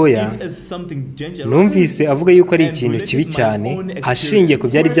y'ubutoya numvise avuga yuko ari ikintu kibi cyane ashingiye ku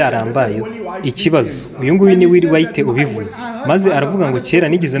byari byarambayeho. Ikibazo uyu nguyu ni Will White ubivuze, maze aravuga ngo kera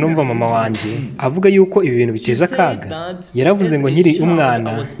nigeze numva mama wanjye avuga yuko ibi bintu biteje akaga. Yaravuze ngo nkiri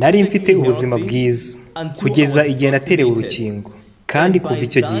umwana nari mfite ubuzima bwiza kugeza igihe naterewe urukingo, kandi kuva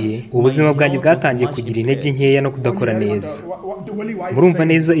icyo gihe ubuzima bwanjye bwatangiye kugira intege nkeya no kudakora neza. Murumva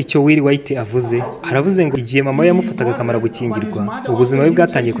neza icyo Will White avuze? Aravuze ngo igihe mama yamufataga akamara gukingirwa ubuzima bwe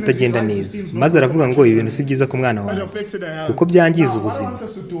bwatangiye kutagenda neza, maze aravuga ngo ibi bintu si byiza ku mwana wanjye kuko byangiza ubuzima.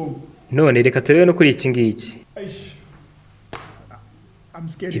 None reka turebe no kuri iki ngiki.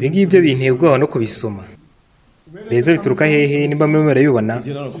 Ibi ngibi byo binteye ubwoba no kubisoma. Beza bituruka hehe? Nimba murabibona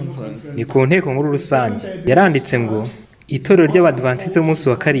ni ku nteko nkuru rusange. Yaranditse ngo itorero ry'Abadventiste b'umunsi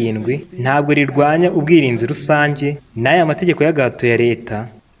wa karindwi ntabwo rirwanya ubwirinzi rusange n'aya mategeko y'agahato ya leta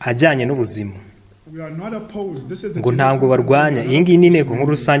ajyanye n'ubuzima. Ngo ntabwo barwanya. Iyi ngiyi ni inteko nkuru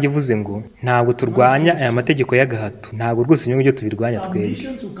rusange ivuze ngo ntabwo turwanya aya mategeko y'agahato, ntabwo rwose ibyo ngibyo tubirwanya twebwe.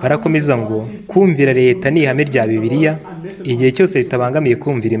 Barakomeza ngo kumvira leta ni ihame rya Bibiliya igihe cyose ritabangamiye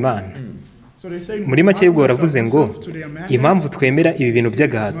kumvira Imana. Muri make y'ubwo baravuze ngo impamvu twemera ibi bintu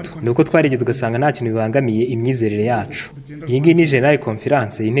by'agahato ni uko twarebye tugasanga nta kintu bibangamiye imyizerere yacu. Iyi ngiyi ni General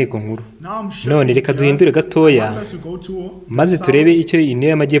Conference y'inteko nkuru. None reka duhindure gatoya maze turebe icyo INIYO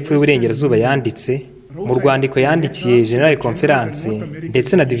y'Amajyepfo y'Uburengerazuba yanditse mu rwandiko yandikiye General Conference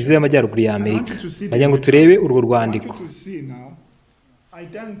ndetse na Diviziyo y'Amajyaruguru ya Amerika. Nagira ngo turebe urwo rwandiko. I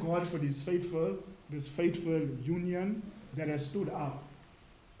thank God for this faithful union that has stood up.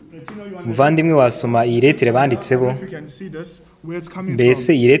 Muvandimwe wasoma iyi letere banditse bo?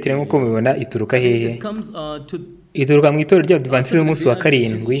 Mbese iyi letere nk'uko mubibona ituruka hehe? Ituruka mu itorero ry'Abadventiste b'umunsi wa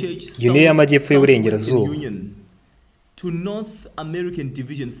karindwi INIYO y'Amajyepfo y'Uburengerazuba,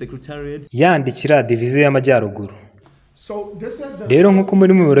 yandikira Diviziyo y'Amajyaruguru. Rero nk'uko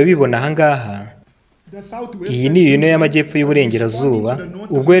muri murabibona aha ngaha iyi ni uniyo y'amajyepfo y'uburengerazuba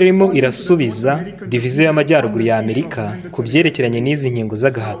ubwo yarimo irasubiza diviziyo y'amajyaruguru ya Amerika ku byerekeranye n'izi nkingo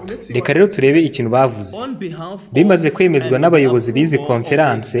z'agahato. Reka rero turebe ikintu bavuze. Bimaze kwemezwa n'abayobozi b'izi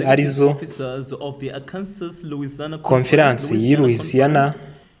konferanse arizo konferanse y'i Louisiana,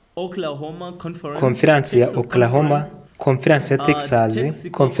 konferanse ya Oklahoma, konferanse ya Texas,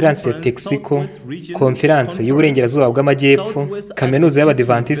 konferanse ya Mexico, konferanse y'uburengerazuba bw'amajyepfo, kaminuza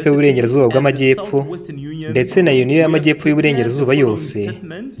y'abadivantiste y'uburengerazuba bw'amajyepfo ndetse na uniyo y'amajyepfo y'uburengerazuba yose.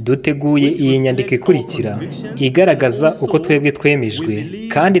 Duteguye iyi nyandiko ikurikira igaragaza uko twebwe twemejwe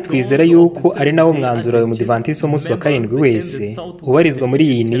kandi twizera yuko ari nawo mwanzuro wa mudivantiste w'umunsi wa karindwi wese ubarizwa muri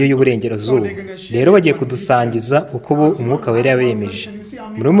iyi niyo y'uburengerazuba. Rero bagiye kudusangiza uko bo umwuka wera yabemeje.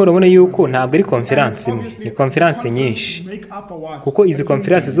 Murabona yuko ntabwo ari konferanse imwe, ni konferanse nyinshi, kuko izi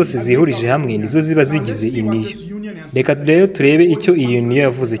konferanse zose zihurije hamwe nizo ziba zigize iniyo. Reka rero turebe icyo iyi niyo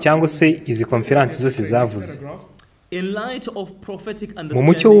yavuze cyangwa se izi konferanse zose zavuze. Mu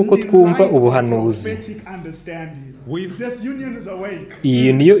mucyo w'uko twumva ubuhanuzi,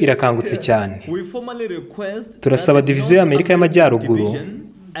 iyi niyo irakangutse cyane. Turasaba diviziyo y'Amerika y'Amajyaruguru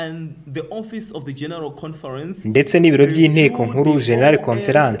ndetse n'ibiro by'inteko nkuru General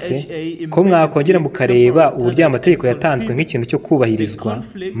Conference ko mwakongera mukareba uburyo amategeko yatanzwe nk'ikintu cyo kubahirizwa,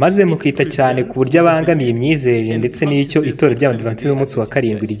 maze mukita cyane ku buryo abangamiye imyizerere ndetse n'icyo itorero ry'abadivantiste b'umunsi wa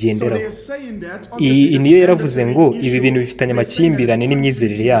karindwi rigenderaho. Iyi niyo yaravuze ngo ibi bintu bifitanye amakimbirane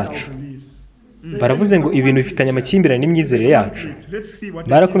n'imyizerere yacu. Baravuze ngo ibintu bifitanye amakimbirane n'imyizerere yaje.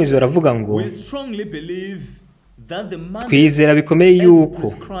 Barakomeje baravuga ngo twizera bikomeye yuko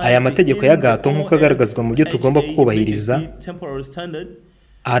aya mategeko y'agahato nk'uko agaragazwa mu byo tugomba kubahiriza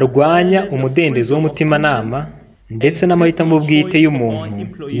arwanya umudendezo w'umutimanama ndetse n'amahitamo bwite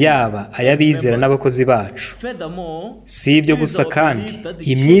y'umuntu, yaba ay'abizera n'abakozi bacu. Si ibyo gusa kandi,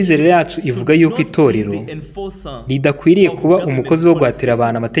 imyizerere yacu ivuga yuko itorero ridakwiriye kuba umukozi wo guhatira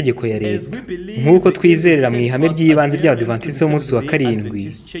abantu amategeko ya leta, nk'uko twizerera mu ihame ry'ibanze ry'abadivantiste b'umunsi wa karindwi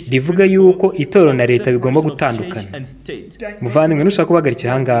rivuga yuko itorero na leta bigomba gutandukana. Muvandimwe, nushaka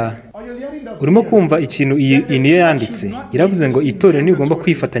kubagarikira aha ngaha, urimo kumva ikintu iyi niyo yanditse. Iravuze ngo itorero ntigomba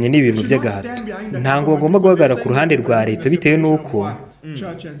kwifatanya n'ibintu by'agahato. Ntabwo bagomba guhagarara ku ruhande rwa leta bitewe n'uko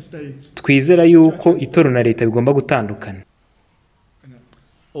twizera yuko itorero na leta bigomba gutandukana.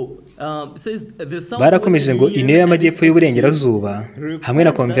 Barakomeje ngo iniyo y'amajyepfo y'uburengerazuba hamwe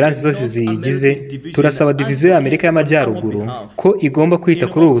na konferansi zose ziyigize, turasaba diviziyo y'Amerika y'Amajyaruguru ko igomba kwita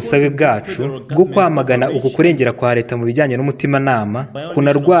kuri ubu busabe bwacu bwo kwamagana uku kurengera kwa leta mu bijyanye n'umutimanama,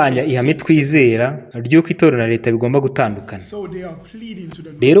 kunarwanya ihame twizera ry'uko itorero na leta bigomba gutandukana.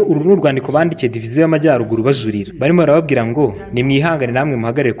 Rero uru ni urwandiko bandikiye diviziyo y'Amajyaruguru bajurira. Barimo barababwira ngo nimwihangane namwe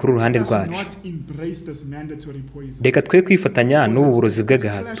muhagarare kuri uruhande rwacu. Reka twe kwifatanya n'ubu burozi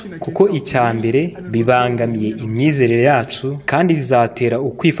bw'agahato, kuko icya mbere bibangamiye imyizerere yacu kandi bizatera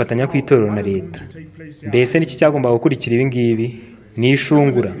ukwifatanya kw'itorero na leta. Mbese n'iki cyagomba gukurikira ibi ngibi? Ni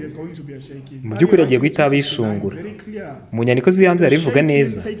ishungura. Mu by'ukuri agiye guhita abishungura. Mu nyandiko z'ibanze rivuga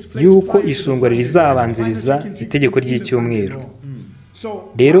neza yuko ishungura rizabanziriza itegeko ry'icyumweru.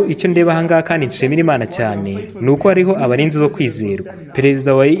 Rero icyo ndeba aha ngaha kandi nshimira Imana cyane ni uko hariho abarinzi bo kwizerwa.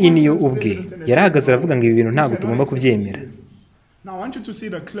 Perezida wa INIYO ubwe yarahagaze aravuga ngo ibi bintu ntabwo tugomba kubyemera.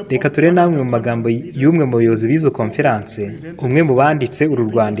 Reka turebe namwe mu magambo y'umwe mu bayobozi b'izo konferanse, umwe mu banditse uru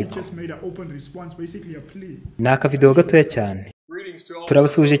rwandiko. Ni akavidewo gatoya cyane.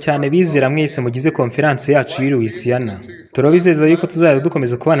 Turabasuhuje cyane bizera mwese mugize konferanse yacu y'i Louisiana. Turabizeza yuko tuzajya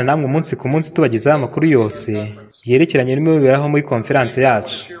dukomeza kubana namwe umunsi ku munsi tubagezaho amakuru yose yerekeranye n'ibiberaho muri konferanse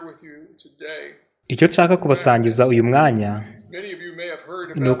yacu. Icyo nshaka kubasangiza uyu mwanya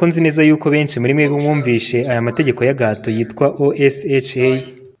ni uko nzi neza yuko benshi muri mwe mwumvishe aya mategeko y'agahato yitwa OSHA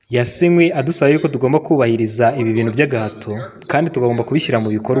yasinywe adusaba yuko tugomba kubahiriza ibi bintu by'agahato kandi tugomba kubishyira mu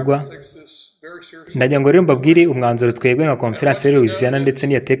bikorwa. Ndagira ngo rero mbabwire umwanzuro twebwe nka konferanse ya Louisiana ndetse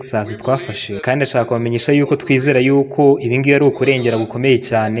n'iya Texas twafashe, kandi ndashaka kubamenyesha yuko twizera yuko ibi ngibi ari ukurengera gukomeye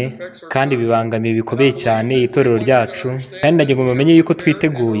cyane kandi bibangamiye bikomeye cyane itorero ryacu, kandi ndagira ngo mumenye yuko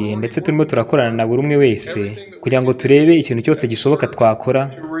twiteguye ndetse turimo turakorana na buri umwe wese kugira ngo turebe ikintu cyose gishoboka twakora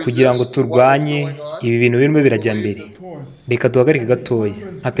kugira ngo turwanye ibi bintu birimo birajya mbere. Reka duhagarike gatoya.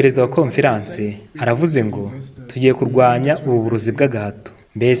 Nka perezida wa konferanse aravuze ngo tugiye kurwanya ubu burozi bw'agahato.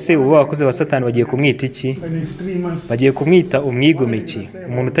 Mbese ubu abakozi ba Satani bagiye kumwita iki? Bagiye kumwita umwigomeke,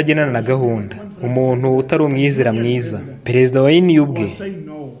 umuntu utagendana na gahunda, umuntu utari umwizera mwiza. Perezida wa INIYO ubwe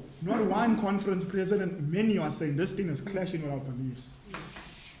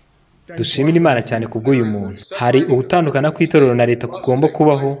dushimira Imana cyane kubw'uyu muntu. Hari ubutandukana kw'itorero na leta kugomba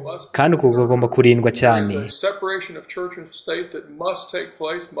kubaho kandi kugomba kurindwa cyane.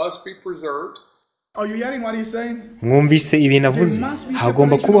 Are you hearing what he's saying? mwumvise ibintu avuze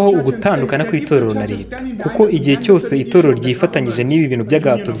hagomba kubaho ugutandukana kw'itorero na leta kuko igihe cyose itorero ryifatanyije n'ibi bintu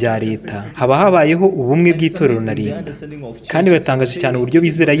by'agahato bya leta haba habayeho ubumwe bw'itorero na leta kandi batangaje cyane uburyo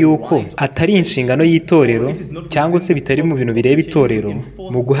bizera yuko atari inshingano y'itorero cyangwa se bitari mu bintu bireba itorero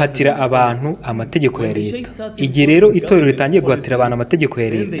mu guhatira abantu amategeko ya leta. Igihe rero itorero ritangiye guhatira abantu amategeko ya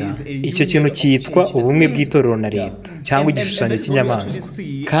leta icyo kintu cyitwa ubumwe bw'itorero na leta cyangwa igishushanyo cy'inyamaswa.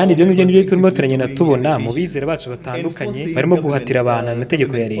 Kandi ibyo ngibyo nibyo turimo turagenda tubona mu bizera bacu batandukanye barimo guhatira abantu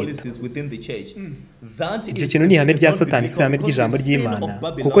amategeko ya leta. Icyo kintu ni ihame rya Satani, si ihame ry'ijambo ry'Imana,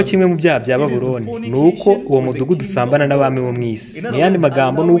 kuko kimwe mu byaha bya Babuloni ni uko uwo mudugudu usambana n'abami bo mu isi. Mu yandi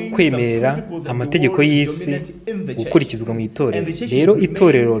magambo ni ukwemerera amategeko y'isi gukurikizwa mu itorero. Rero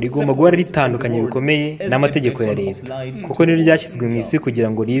itorero rigomba guhora ritandukanye bikomeye n'amategeko ya leta kuko niryo ryashyizwe mu isi kugira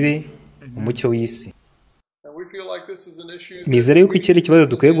ngo ribe umucyo w'isi. Nizere yuko iki ari ikibazo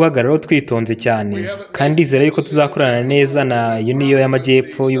dukwiye guhagararaho twitonze cyane, kandi nizere yuko tuzakorana neza na INIYO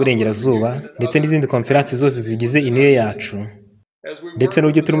y'Amajyepfo y'Uburengerazuba ndetse n'izindi konferansi zose zigize INIYO yacu, ndetse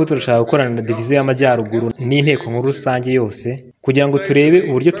n'uburyo turimo turashaka gukorana na diviziyo y'Amajyaruguru n'Inteko nkuru rusange yose kugira ngo turebe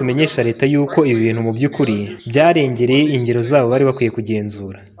uburyo tumenyesha leta yuko ibi bintu mu by'ukuri byarengereye ingero zabo bari bakwiye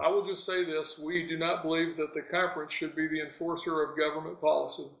kugenzura.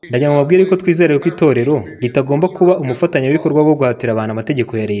 Ndagira ngo mbabwire ko twizere ko itorero ritagomba kuba umufatanyabikorwa wo guhatira abantu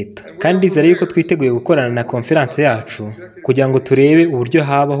amategeko ya leta, kandi ndizere yuko twiteguye gukorana na konferansi yacu kugira ngo turebe uburyo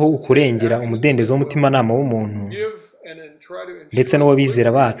habaho ukurengera umudendezo w'umutimanama w'umuntu ndetse n'uw'abizera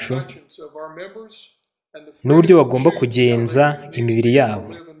bacu n'uburyo bagomba kugenza imibiri yabo.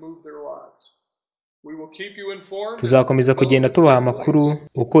 Tuzakomeza kugenda tubaha amakuru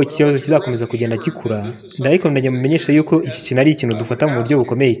uko iki kibazo kizakomeza kugenda gikura, ariko ndajya mumenyesha yuko iki kintu ari ikintu dufata mu buryo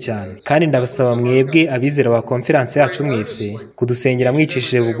bukomeye cyane, kandi ndabasaba mwebwe abizera ba konferansi yacu mwese kudusengera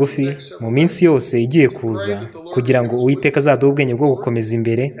mwicishije bugufi mu minsi yose igiye kuza kugira ngo Uwiteka azaduhe ubwenge bwo gukomeza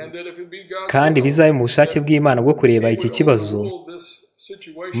imbere, kandi bizabe mu bushake bw'Imana bwo kureba iki kibazo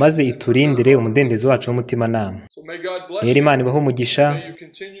maze iturindire umudendezo wacu w'umutimanama. Rero Imana ibahe umugisha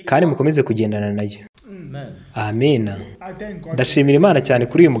kandi mukomeze kugendana nayo. Amena. Ndashimira Imana cyane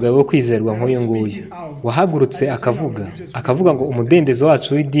kuri uyu mugabo wo kwizerwa nk'uyu nguyu wahagurutse akavuga ngo umudendezo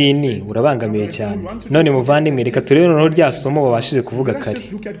wacu w'idini urabangamiwe cyane. None muvandimwe, reka turebe noneho rya somo wabashije kuvuga kare.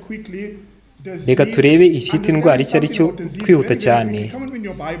 Reka turebe icyita indwara icyo ari cyo twihuta cyane.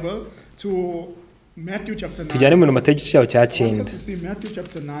 Tujyane mu Matayo igice cyaho cya 9.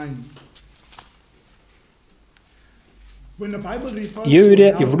 Iyo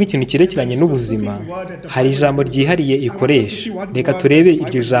Bibiliya ivuga ikintu cyerekeranye n'ubuzima, hari ijambo ryihariye ikoresha. Reka turebe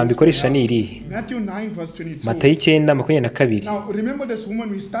iryo jambo ikoresha ni irihe. Matayo 9:22.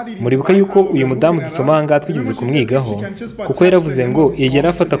 Muribuka yuko uyu mudamu dusoma aha ngaha twigeze kumwigaho, kuko yaravuze ngo yegera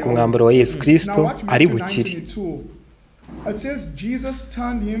afata ku mwambaro wa Yesu Kristo ari bukire.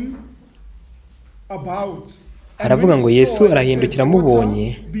 Aravuga ngo Yesu arahindukira amubonye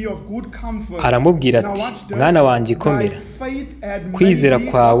aramubwira ati, mwana wanjye komera, kwizera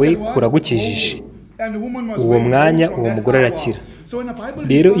kwawe kuragukijije. Uwo mwanya uwo mugore arakira.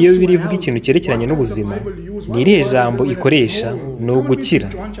 Rero iyo Bibiliya ivuga ikintu cyerekeranye n'ubuzima, ni irihe jambo ikoresha? Ni ugukira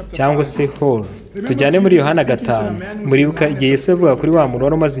cyangwa se whole. Tujyane muri Yohana 5. Muribuka igihe Yesu yavuga kuri wa muntu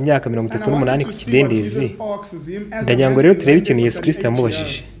wari umaze imyaka 38 ku kidendezi. Ndagira ngo rero turebe ikintu Yesu Kristo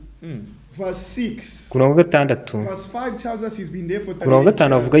yamubajije. Ku murongo wa 6. Ku murongo wa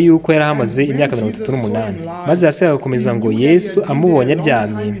 5 avuga yuko yari amaze imyaka 38. Maze Yesaya agakomeza ngo Yesu amubonye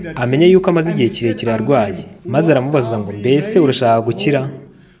aryamye amenye yuko amaze igihe kirekire arwaye, maze aramubaza ngo mbese urashaka gukira?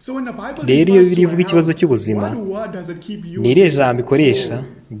 Rero iyo Bibiliya ivuga ikibazo cy'ubuzima, ni irihe jambo ikoresha?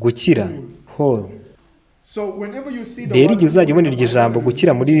 Gukira, whole. Rero igihe uzajya ubona iryo jambo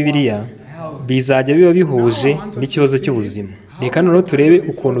gukira muri Bibiliya, bizajya biba bihuje n'ikibazo cy'ubuzima. Reka noneho turebe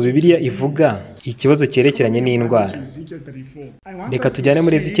ukuntu Bibiliya ivuga ikibazo cyerekeranye n'indwara. Reka tujyane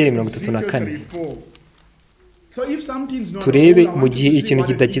muri Ezekiyeli 34. Turebe mu gihe ikintu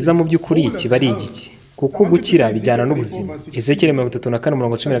kidakiza mu by'ukuri kiba ari igiki, kuko gukira bijyana n'ubuzima. Ezekiyeli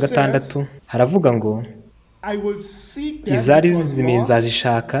 34:16 haravuga ngo izari zizimiye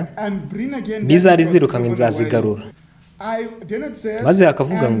nzazishaka, n'izari zirukanywe nzazigarura. Maze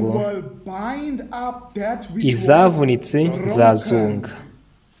hakavuga ngo izavunitse nzazunga,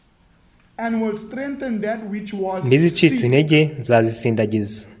 n'izicitse intege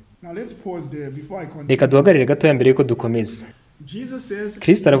nzazisindagiza. Reka duhagarire gatoya mbere yuko dukomeza.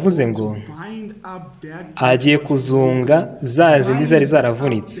 Kristo aravuze ngo agiye kuzunga za zindi zari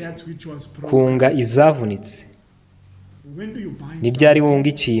zaravunitse, kunga izavunitse. Ni ryari wunga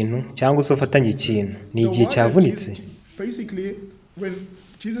ikintu cyangwa se ufatanya ikintu? Ni igihe cyavunitse.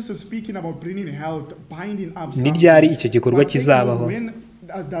 Jesus is speaking about bringing health, binding up ni ryari icyo gikorwa But kizabaho? when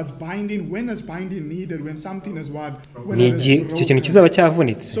is binding needed when something is what? When Ni it is igihe icyo kintu broken. kizaba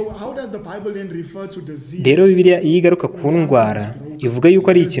cyavunitse. So how does the Bible then refer to disease? Rero Bibiliya iyo igaruka ku ndwara ivuga yuko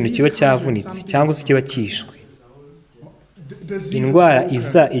ari ikintu kiba cyavunitse cyangwa se kiba cyishwe. Disease Indwara is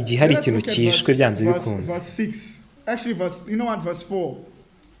iza broken. igihe hari Let's ikintu look at cyishwe byanze verse bikunze. 6. Actually, verse 4.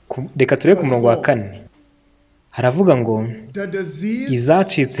 Reka turebe ku murongo wa 4. Haravuga ngo The disease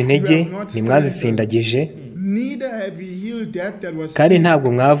izacitse intege you have not ntimwazisindagije, neither have ye healed that was kandi sick,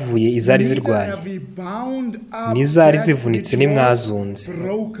 ntabwo mwavuye izari neither zirwaye, have ye bound up n'izari that zivunitse which was ntimwazunze,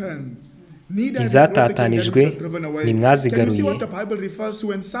 broken. Neither have ye izatatanijwe broken that which was driven away. ntimwazigaruye. Can you see what the Bible refers to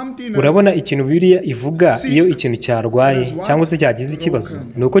when something is urabona ikintu Bibiliya ivuga iyo ikintu cyarwaye cyangwa se cyagize ikibazo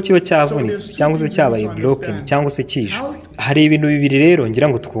ni uko kiba cyavunitse cyangwa se cyabaye broken cyangwa se cyishwe. Hari ibintu bibiri rero ngira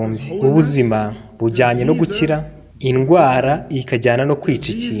ngo twumve. Ubuzima bujyanye no gukira, indwara ikajyana no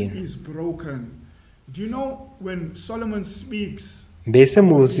kwica ikintu. is broken. Do you know when Solomon speaks? Mbese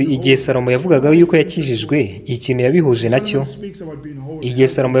muzi igihe Salomo yavugaga yuko yakijijwe, ikintu yabihuje nacyo? Speaks about being whole. Igihe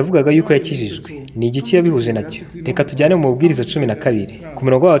Salomo yavugaga yuko yakijijwe, ni igiki yabihuje nacyo? Reka tujyane mu mubwiriza 12 ku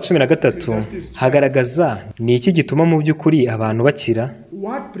murongo wa 13 hagaragaza ni iki gituma mu by'ukuri abantu bakira,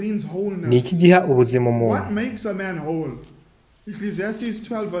 What brings wholeness? ni iki giha ubuzima umuntu. What makes a man whole? Ecclesiastes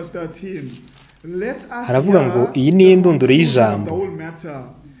 12 verse 13. Let us Haravuga ngo iyi ni indunduro y'ijambo,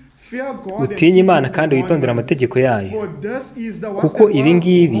 utinye Imana kandi witondere amategeko yayo, kuko ibi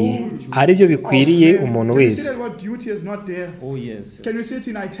ngibi ari byo bikwiriye umuntu wese. Oh, yes. Can you see it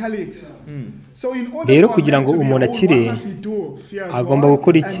in italics? So in order Rero for a kugira man ngo to be umuntu whole, akire, what must he do? Fear agomba God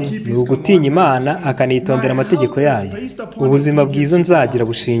gukora and iki? keep Ni his ugutinya Imana commandments. akanitondera My amategeko health yayo. is based upon Ubuzima obedience bwiza to nzagira God.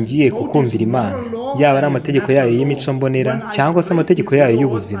 bushingiye ku kumvira Imana, yaba ari amategeko yayo y'imico mbonera cyangwa se amategeko yayo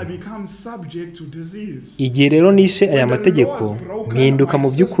y'ubuzima. Igihe rero nishe aya mategeko, mpinduka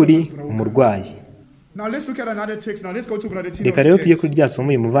mu by'ukuri umurwayi. Reka rero tujye kuri rya somo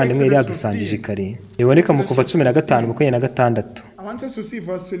uyu muvandimwe yari yadusangije kare, riboneka mu Kuva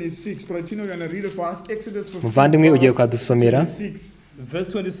 15:26. Muvandimwe ugiye kwadusomera.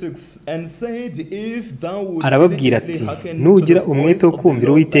 Arababwira ati, nugira umwete wo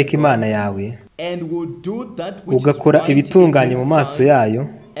kumvira Uwiteka Imana yawe, ugakora ibitunganye mu maso yayo,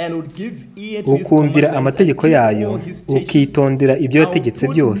 ukumvira amategeko yayo, ukitondera ibyo yategetse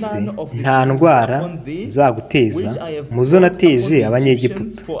byose, nta ndwara nzaguteza mu zo nateje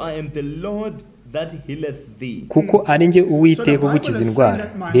Abanyegiputa, kuko ari njye Uwiteka ugukiza indwara.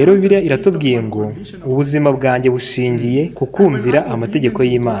 Rero Bibiliya iratubwiye ngo ubuzima bwanjye bushingiye ku kumvira amategeko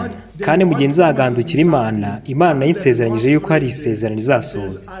y'Imana, kandi mu gihe nzagandukira Imana, Imana yinsezeranyije yuko hari isezerano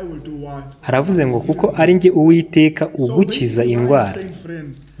izasohoza. Haravuze ngo kuko ari njye Uwiteka ugukiza indwara.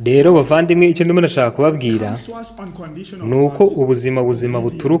 Rero bavandimwe, icyo ndimo ndashaka kubabwira ni uko ubuzima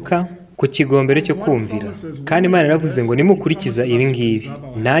buturuka ku kigombero cyo kumvira, kandi Imana yaravuze ngo nimukurikiza ibi ngibi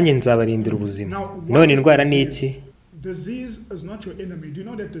nanjye nzabarindira ubuzima. None indwara ni iki?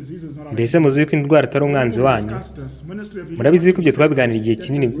 Mbese muzi ko indwara atari umwanzi wanyu? Murabizi ko ibyo twabiganira igihe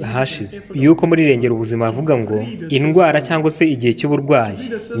kinini hashize, yuko muri Irengera Ubuzima havuga ngo indwara cyangwa se igihe cy'uburwayi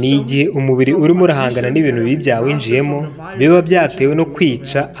ni igihe umubiri urimo urahangana n'ibintu bibi byawinjiyemo, biba byatewe no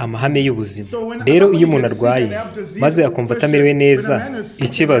kwica amahame y'ubuzima. Rero iyo umuntu arwaye maze akumva atamerewe neza,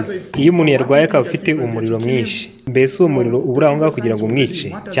 ikibazo iyo umuntu yarwaye akaba afite umuriro mwinshi, mbese uwo muriro ubura aho ngaho kugira ngo umwice,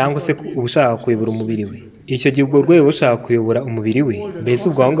 cyangwa se uba ushaka kuyobora umubiri we. Icyo gihe ubwo rwego bushaka kuyobora umubiri we, mbese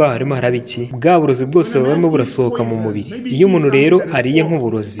ubwo aho ngaho harimo haraba iki? Bwa burozi bwose buba burimo burasohoka mu mubiri. Iyo umuntu rero ariye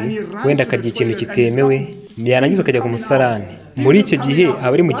nk'uburozi, wenda akarya ikintu kitemewe, yarangiza akajya ku musarani, muri icyo gihe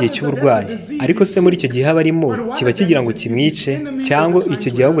aba ari mu gihe cy'uburwayi. Ariko se muri icyo gihe aba arimo kiba kigira ngo kimwice, cyangwa icyo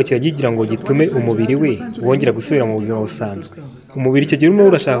gihe ahubwo kiba kigira ngo gitume umubiri we wongera gusubira mu buzima busanzwe? Umubiri icyo gihe urimo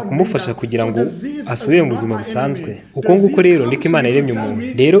urashaka kumufasha kugira ngo asubire mu buzima busanzwe. Uko nguko rero niko Imana yaremye umuntu.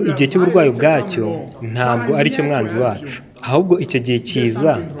 Rero igihe cy'uburwayi ubwacyo ntabwo ari cyo mwanzi wacu, ahubwo icyo gihe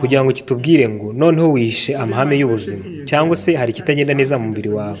kiza kugira ngo kitubwire ngo noneho wishe amahame y'ubuzima, cyangwa se hari ikitagenda neza mu mubiri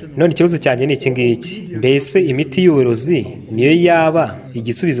wawe. None ikibazo cyanjye ni iki ngiki: mbese imiti y'uburozi niyo yaba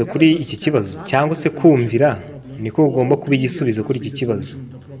igisubizo kuri iki kibazo, cyangwa se kumvira niko ugomba kuba igisubizo kuri iki kibazo?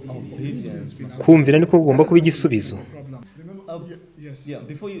 Kumvira niko ugomba kuba igisubizo.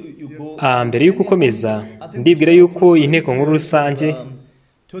 Mbere y'uko ukomeza, ndibwira yuko inteko nkuru rusange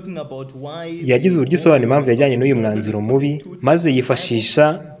yagize uburyo isobanura impamvu yajyanye n'uyu mwanzuro mubi, maze yifashisha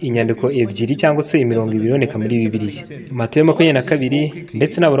inyandiko ebyiri cyangwa se imirongo ibiri iboneka muri Bibiliya, Matayo 22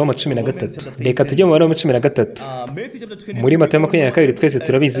 ndetse n'Abaroma 13. Reka tujye mu Baroma 13. Muri Matayo 22 twese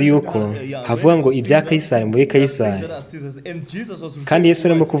turabizi yuko havuga ngo ibya Kayisari mubihe Kayisari, kandi Yesu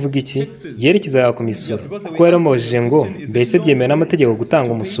arimo kuvuga iki? Yerekezaga ku misoro, kuko yaramubajije ngo mbese byemewe n'amategeko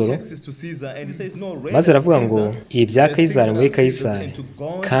gutanga umusoro, maze aravuga ngo ibya Kayisari mubihe Kayisari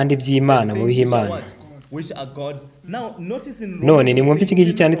kandi iby'Imana mubihe Imana. None nimwumve iki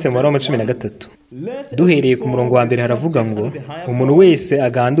ngiki cyanditse mu Baroma 13. Duhereye ku murongo wa mbere haravuga ngo umuntu wese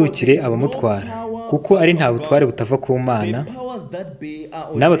agandukire abamutwara, kuko ari nta butware butava ku Mana,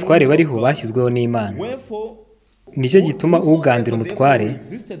 n'abatware bariho bashyizweho n'Imana. Nicyo gituma ugandira umutware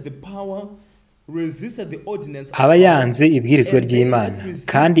aba yanze ibwirizwa ry'Imana,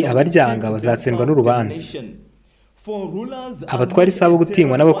 kandi abaryanga bazatsindwa n'urubanza. Abatware isaba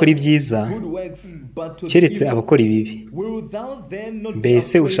gutinywa n'abakora ibyiza, keretse abakora ibibi.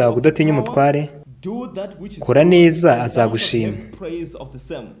 Mbese ushaka kudatinya umutware? Kora neza azagushima.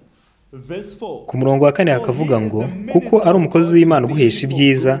 Ku murongo wa 4 hakavuga ngo kuko ari umukozi w'Imana uguhesha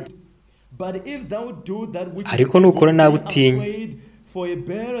ibyiza, ariko nukora nabi utinye,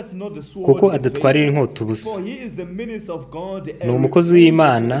 kuko adatwarira inkota ubusa. Ni umukozi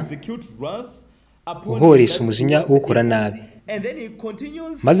w'Imana uhoresha umujinya ukora nabi.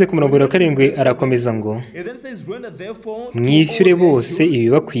 Maze ku murongo wa 7 arakomeza ngo mwishyure bose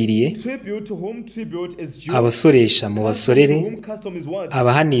ibibakwiriye, abasoresha mu basorere,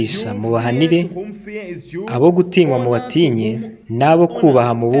 abahanisha mu bahanire, abo gutinywa mu batinye, n'abo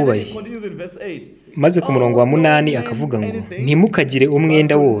kubaha mu bubahe. Maze ku murongo wa 8 akavuga ngo ntimukagire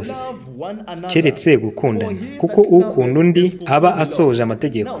umwenda wose, keretse gukundana, kuko ukunda undi aba asohoje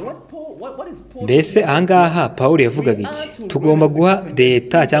amategeko. Mbese ahangaha Pawulo yavugaga iki? Tugomba guha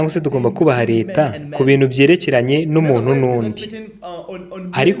Leta cyangwa se tugomba kubaha Leta ku bintu byerekeranye n'umuntu n'undi,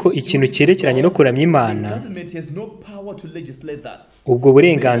 ariko ikintu cyerekeranye no kuramya Imana, ubwo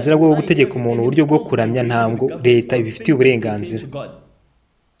burenganzira bwo gutegeka umuntu uburyo bwo kuramya ntabwo Leta ibifitiye uburenganzira.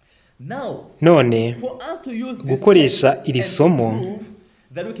 None gukoresha iri somo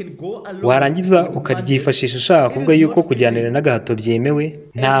warangiza ukaryifashisha ushaka kuvuga yuko kujyanira n'agahato byemewe,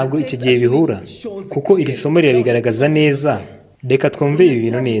 ntabwo iki gihe bihura, kuko iri somo rirabigaragaza neza. Reka twumve ibi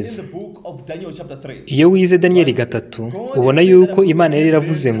bintu neza. Iyo wize Daniyeli 3 ubona yuko Imana yari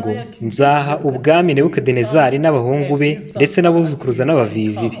yaravuze ngo nzaha ubwami Nebukadinezari n'abahungu be ndetse n'abuzukuruza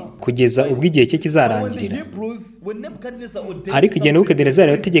n'abavivi be kugeza ubwo igihe cye kizarangirira. Ariko igihe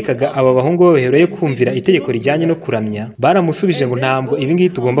Nebukadinezari yategekaga aba bahungu b'Abaheburayo kumvira itegeko rijyanye no kuramya, baramusubije ngo ntabwo ibi ngibi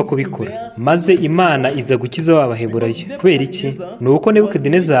tugomba kubikora. Maze Imana iza gukiza aba Baheburayo. Kubera iki? Ni uko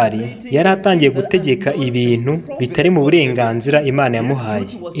Nebukadinezari yari atangiye gutegeka ibintu bitari mu burenganzira Imana yamuhaye.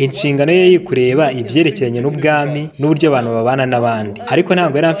 Inshingano ye kureba ibyerekeranye n'ubwami n'uburyo abantu babana n'abandi, ariko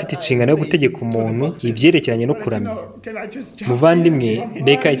ntabwo yari afite inshingano yo gutegeka umuntu ibyerekeranye no kuramya. Muvandimwe,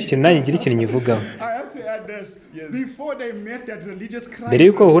 reka iki kintu nanjye ngira ikintu nyivugaho. Mbere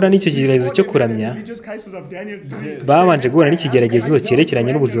y'uko bahura n'icyo kigeragezo cyo kuramya, babanje guhura n'ikigeragezo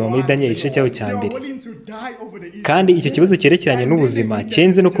cyerekeranye n'ubuzima muri Daniyeli igice cyaho cya mbere, kandi icyo kibazo cyerekeranye n'ubuzima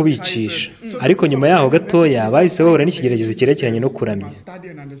cyenze no kubicisha. Ariko nyuma yaho gatoya bahise bahura n'ikigeragezo cyerekeranye no kuramya,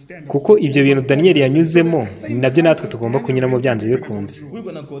 kuko ibyo bintu Daniyeli yanyuzemo ni nabyo natwe tugomba kunyuramo byanze bikunze.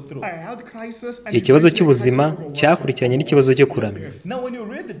 Ikibazo cy'ubuzima cyakurikiranye n'ikibazo cyo kuramya.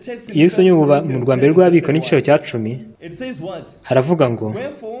 Iyo usomye mu rwa mbere rw'Abiko n'igice cya 10 haravuga ngo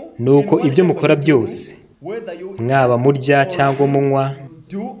nuko ibyo mukora byose, mwaba murya cyangwa munywa,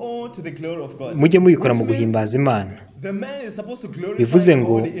 mujye mubikora mu guhimbaza Imana. Bivuze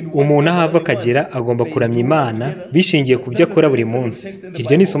ngo umuntu aho ava akagera agomba kuramya Imana bishingiye ku byo akora buri munsi.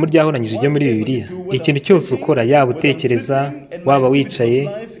 Iryo ni isomo ryahoranyije ryo muri Bibiliya. Ikintu cyose ukora, yaba utekereza, waba wicaye,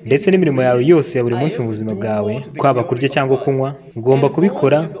 ndetse n'imirimo yawe yose ya buri munsi mu buzima bwawe, kwaba kurya cyangwa kunywa, ugomba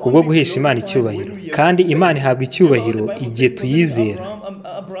kubikora kubwo guhesha Imana icyubahiro. Kandi Imana ihabwa icyubahiro igihe tuyizera.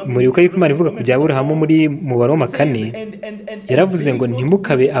 Muribuka yuko Imana ivuga ku bya Aburahamu mu Baroma 4, yaravuze ngo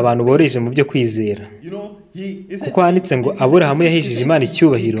ntimukabe abantu boroheje mu byo kwizera, kuko handitse ngo Aburahamu yahesheje Imana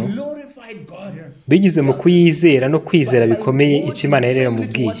icyubahiro bigize mu kuyizera no kwizera bikomeye icyo Imana yari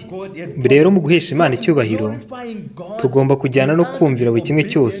yaramubwiye. Rero mu guhesha Imana icyubahiro tugomba kujyana no kumvira buri kimwe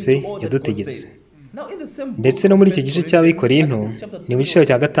cyose yadutegetse. Ndetse no muri icyo gice cy'Abikorinto ni mu gice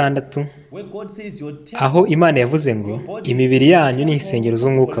cya 6 aho Imana yavuze ngo imibiri yanyu ni insengero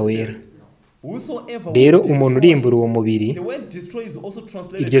z'Umwuka Wera. rero umuntu urimbura uwo mubiri,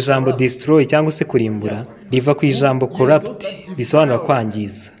 iryo jambo destroy cyangwa se kurimbura riva ku ijambo corrupt bisobanura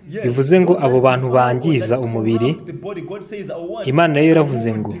kwangiza. Bivuze ngo abo bantu bangiza umubiri, Imana nayo yaravuze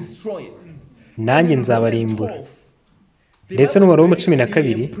ngo nanjye nzabarimbura. Ndetse n'umubare wa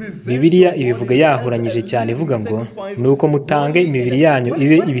 12 Bibiliya ibivuga yahuranyije cyane ivuga ngo nuko mutange imibiri yanyu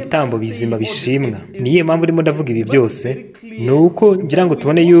ibe ibitambo bizima bishimwa. Niyo mpamvu ndimo ndavuga ibi byose, nuko ngira ngo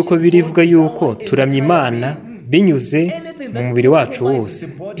tubone yuko birivuga yuko turamya Imana binyuze mu mubiri wacu wose.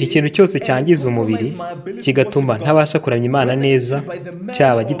 Ikintu cyose cyangiza umubiri kigatuma ntabasha kuramya Imana neza,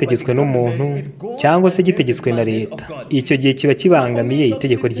 cyaba gitegetswe n'umuntu cyangwa se gitegetswe na leta, icyo gihe kiba kibangamiye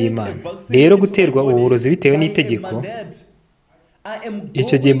itegeko ry'Imana. Rero guterwa uburozi bitewe n'itegeko,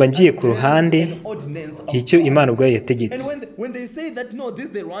 icyo gihe mba ngiye ku ruhande icyo Imana ubwayo yategetse.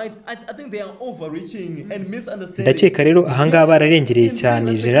 Ndakeka rero ahangaha bararengereye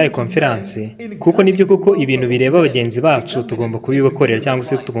cyane General Conference, kuko nibyo koko ibintu bireba abagenzi bacu tugomba kubibakorera cyangwa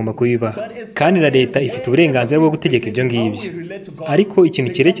se tugomba kubibaha, kandi na leta ifite uburenganzira bwo gutegeka ibyo ngibyo. Ariko ikintu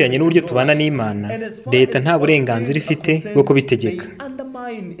cyerekeranye n'uburyo tubana n'Imana, leta nta burenganzira ifite bwo kubitegeka.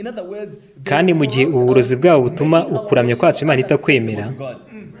 Kandi mu gihe uburozi bwabo butuma ukuramya kwacu Imana itakwemera,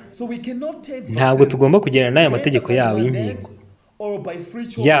 ntabwo tugomba kugendana n'aya mategeko yabo y'inkingo,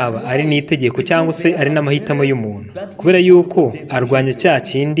 yaba ari n'itegeko cyangwa se ari n'amahitamo y'umuntu, kubera yuko arwanya cya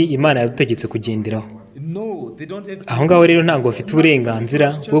kindi Imana yadutegetse kugenderaho. Aho ngaho rero ntabwo bafite uburenganzira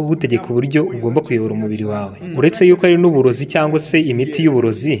bwo gutegeka uburyo ugomba kuyobora umubiri wawe, uretse yuko ari n'uburozi cyangwa se imiti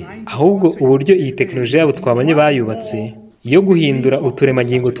y'uburozi, ahubwo uburyo iyi tekinoloji yabo twabonye bayubatse yo guhindura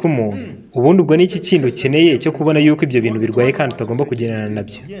uturemangingo tw'umuntu. Ubundi ubwo ni iki kintu ukeneye cyo kubona yuko ibyo bintu birwaye kandi utagomba kugendana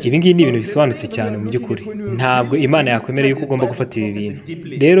nabyo? Ibi ngibi ni ibintu bisobanutse cyane mu by'ukuri. Ntabwo Imana yakwemera yuko ugomba gufata ibi bintu.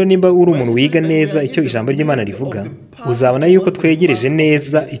 Rero nimba uri umuntu wiga neza icyo ijambo ry'Imana rivuga, uzabona yuko twegereje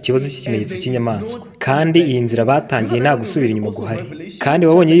neza ikibazo cy'ikimenyetso cy'inyamaswa, kandi iyi nzira batangiye nta gusubira inyuma guhari. Kandi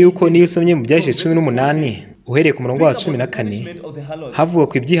wabonye yuko niyo usomye mu Byahishwe 18 uhereye ku murongo wa 14 havuga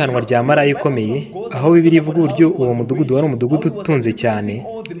ku ibyihanwa rya maraya ukomeye, aho Bibiliya ivuga uburyo uwo mudugudu wari umudugudu utunze cyane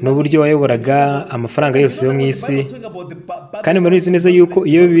n'uburyo wayoboraga amafaranga yose yo mu isi. Kandi murizi neza yuko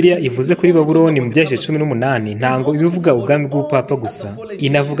iyo Bibiliya ivuze kuri Babuloni mu Byahishwe 18 ntango ibivuga ubwami bw'upapa gusa,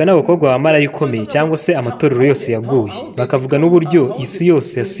 inavuga n'abakobwa ba maraya ukomeye cyangwa se amatorero yose yaguye, bakavuga n'uburyo isi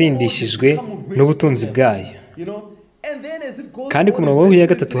yose yasindishijwe n'ubutunzi bwayo. Kandi ku murongo wa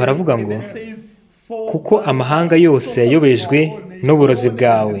 3 haravuga ngo kuko amahanga yose yayobejwe n'uburozi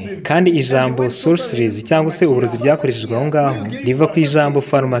bwawe. Kandi ijambo sorceries cyangwa se uburozi ryakoreshejwe aho ngaho riva ku ijambo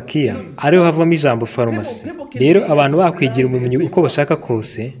pharmakia, ariho havamo ijambo pharmacy. Rero abantu bakwigira ubumenyi uko bashaka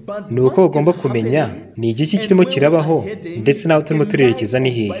kose, ni uko bagomba kumenya ni igiki kirimo kirabaho ndetse naho turimo turerekeza ni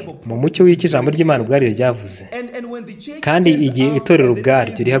hehe mu mucyo w'iki ijambo ry'Imana ubwaryo ryavuze. Kandi igihe itorero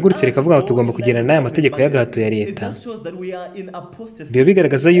ubwaryo rihagurutse rikavuga ngo tugomba kugendana n'aya mategeko y'agahato ya leta, biba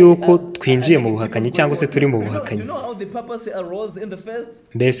bigaragaza yuko twinjiye mu buhakanyi cyangwa se turi mu buhakanyi.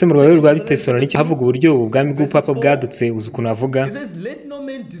 Mbese mu rwego rwa Bitesalonike havuga uburyo ubwami bw'upapa bwadutse, uzi ukuntu avuga?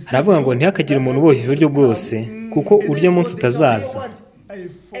 Aravuga ngo ntihakagire umuntu uboshye uburyo bwose, kuko urya munsi utazaza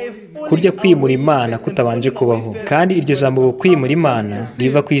kurya kwimura Imana kutabanje kubaho. Kandi iryo jambo kwimura Imana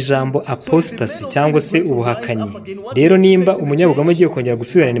riva ku ijambo apostasy cyangwa se ubuhakanyi. Rero nimba umunyabugome agiye kongera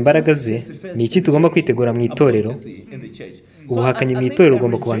gusubirana imbaraga ze, ni iki tugomba kwitegura mu itorero? Ubuhakanyi mu itorero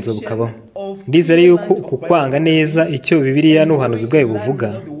ugomba kubanza bukabaho. Ndizera yuko uku kwanga neza icyo Bibiliya n'ubuhanuzi bwayo buvuga,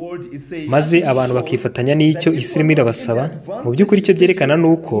 maze abantu bakifatanya n'icyo isi irimo irabasaba, mu by'ukuri icyo byerekana ni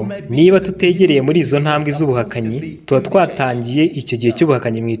uko niba tutegereye muri izo ntambwe z'ubuhakanyi, tuba twatangiye icyo gihe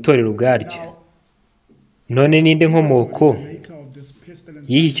cy'ubuhakanyi mu itorero ubwaryo. None ninde nkomoko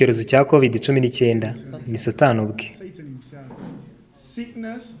y'iki cyorezo cya COVID-19? Ni Satani ubwe.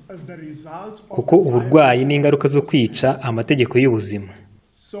 Kuko uburwayi ni ingaruka zo kwica amategeko y'ubuzima.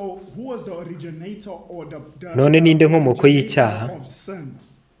 None ninde nkomoko y'icyaha?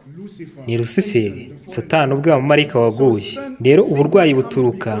 Ni Lusiferi, Satani ubwe umumarayika waguye. Rero uburwayi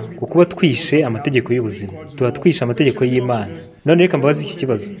buturuka ku kuba twishe amategeko y'ubuzima, tuba twishe amategeko y'Imana. None reka mbabaze iki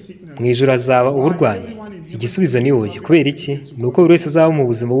kibazo, mu ijuru hazaba uburwayi? Igisubizo ni oya. Kubera iki? Ni uko buri wese azaba mu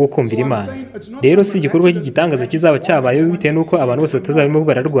buzima bwo kumvira Imana. Rero si igikorwa cy'igitangaza kizaba cyabayeho bitewe n'uko abantu bose batazabimo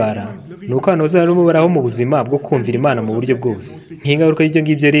bararwara, ni uko abantu bazarimo baraho mu buzima bwo kumvira Imana mu buryo bwose. Nk'ingaruka y'ibyo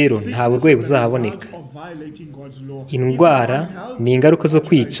ngibyo rero nta burwayi buzahaboneka. Indwara ni ingaruka zo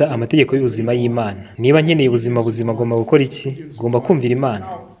kwica amategeko y'ubuzima y'Imana. Niba nkeneye ubuzima buzima, ngomba gukora iki? Ngomba kumvira Imana.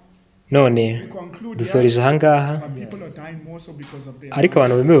 None dusoreje ahangaha, ariko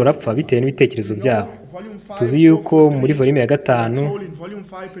abantu bemeye barapfa bitewe n'ibitekerezo byabo. Tuzi yuko muri volume ya 5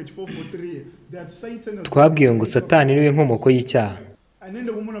 twabwiwe ngo Satani niwe nkomoko y'icyaha.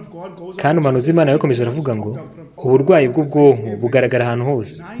 kandi umuhanuzi w'Imana yakomeje aravuga ngo uburwayi bw'ubwonko bugaragara ahantu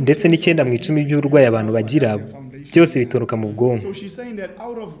hose, ndetse n'9 mu 10 by'uburwayi abantu bagira byose bituruka mu bwonko.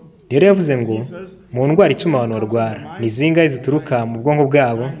 Rero yavuze ngo mu ndwara 10 abantu barwara, ni zingahe zituruka mu bwonko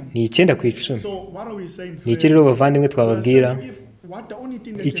bwabo? Ni 9 ku 10. Ni iki rero bavandimwe twababwira?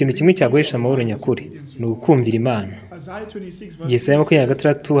 Ikintu kimwe cyaguhesha amahoro nyakuri ni ukumvira Imana. Yesaya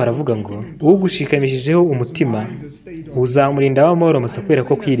 26 haravuga ngo ugushikamishije umutima uzamurinda w'amahoro masa kubera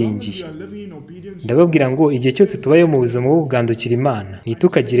ko kwiringiye. Ndababwira ngo igihe cyose tubayeho mu buzima bwo kugandukira Imana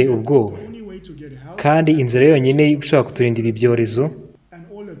ntitukagire ubwoba, kandi inzira yonyine ishobora kuturinda ibi byorezo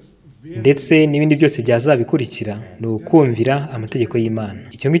ndetse n'ibindi byose byazabikurikira ni ukumvira amategeko y'Imana.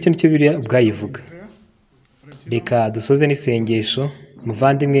 Icyo ngicyo nicyo Bibiliya ubwayivuga. Reka dusoze n'isengesho.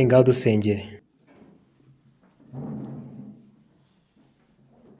 Muvandimwe, ngaho dusengere.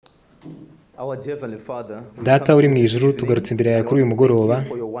 Data uri mu ijuru, tugarutse imbere yawe kuri uyu mugoroba,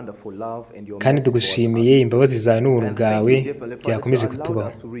 kandi tugushimiye imbabazi zawe n'ubuntu bwawe byakomeje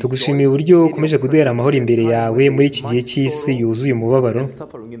kutubaho. Tugushimiye uburyo ukomeje kuduhera amahoro imbere yawe muri iki gihe cy'isi yuzuye umubabaro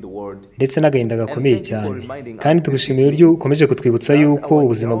ndetse n'agahinda gakomeye cyane. Kandi tugushimiye uburyo ukomeje kutwibutsa yuko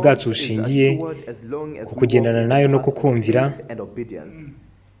ubuzima bwacu bushingiye ku kugendana nayo no kukumvira.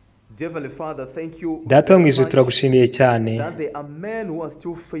 Data wo mu ijuru, turagushimiye cyane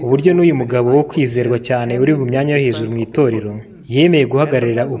uburyo n'uyu mugabo wo kwizerwa cyane uri mu myanya yo hejuru mu itorero yemeye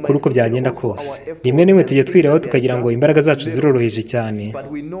guhagararira ukuri uko byagenda kose. Rimwe n'imwe tujya twiraho tukagira ngo imbaraga zacu ziroroheje cyane,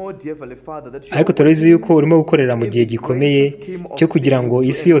 ariko turabizi yuko urimo gukorera mu gihe gikomeye cyo kugira ngo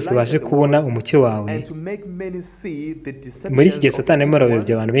isi yose ibashe kubona umucyo wawe. Muri iki gihe Satani arimo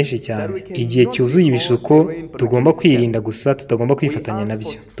arayobya abantu benshi cyane, igihe cyuzuye ibishuko tugomba kwirinda gusa, tutagomba kwifatanya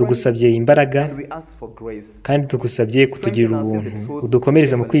nabyo. Tugusabye imbaraga kandi tugusabye kutugirira ubuntu,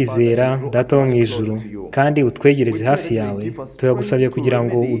 udukomereze mu kwizera Data wo mu ijuru, kandi utwegereze hafi yawe. Turagusabye kugira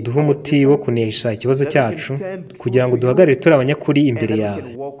ngo uduhe umuti wo kunesha ikibazo cyacu, kugira ngo duhagarare turi abanyakuri imbere yawe,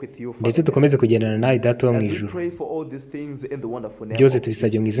 ndetse dukomeze kugendana nawe Data wo mu ijuru. Byose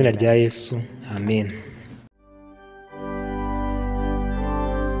tubisabye mu izina rya Yesu, amen.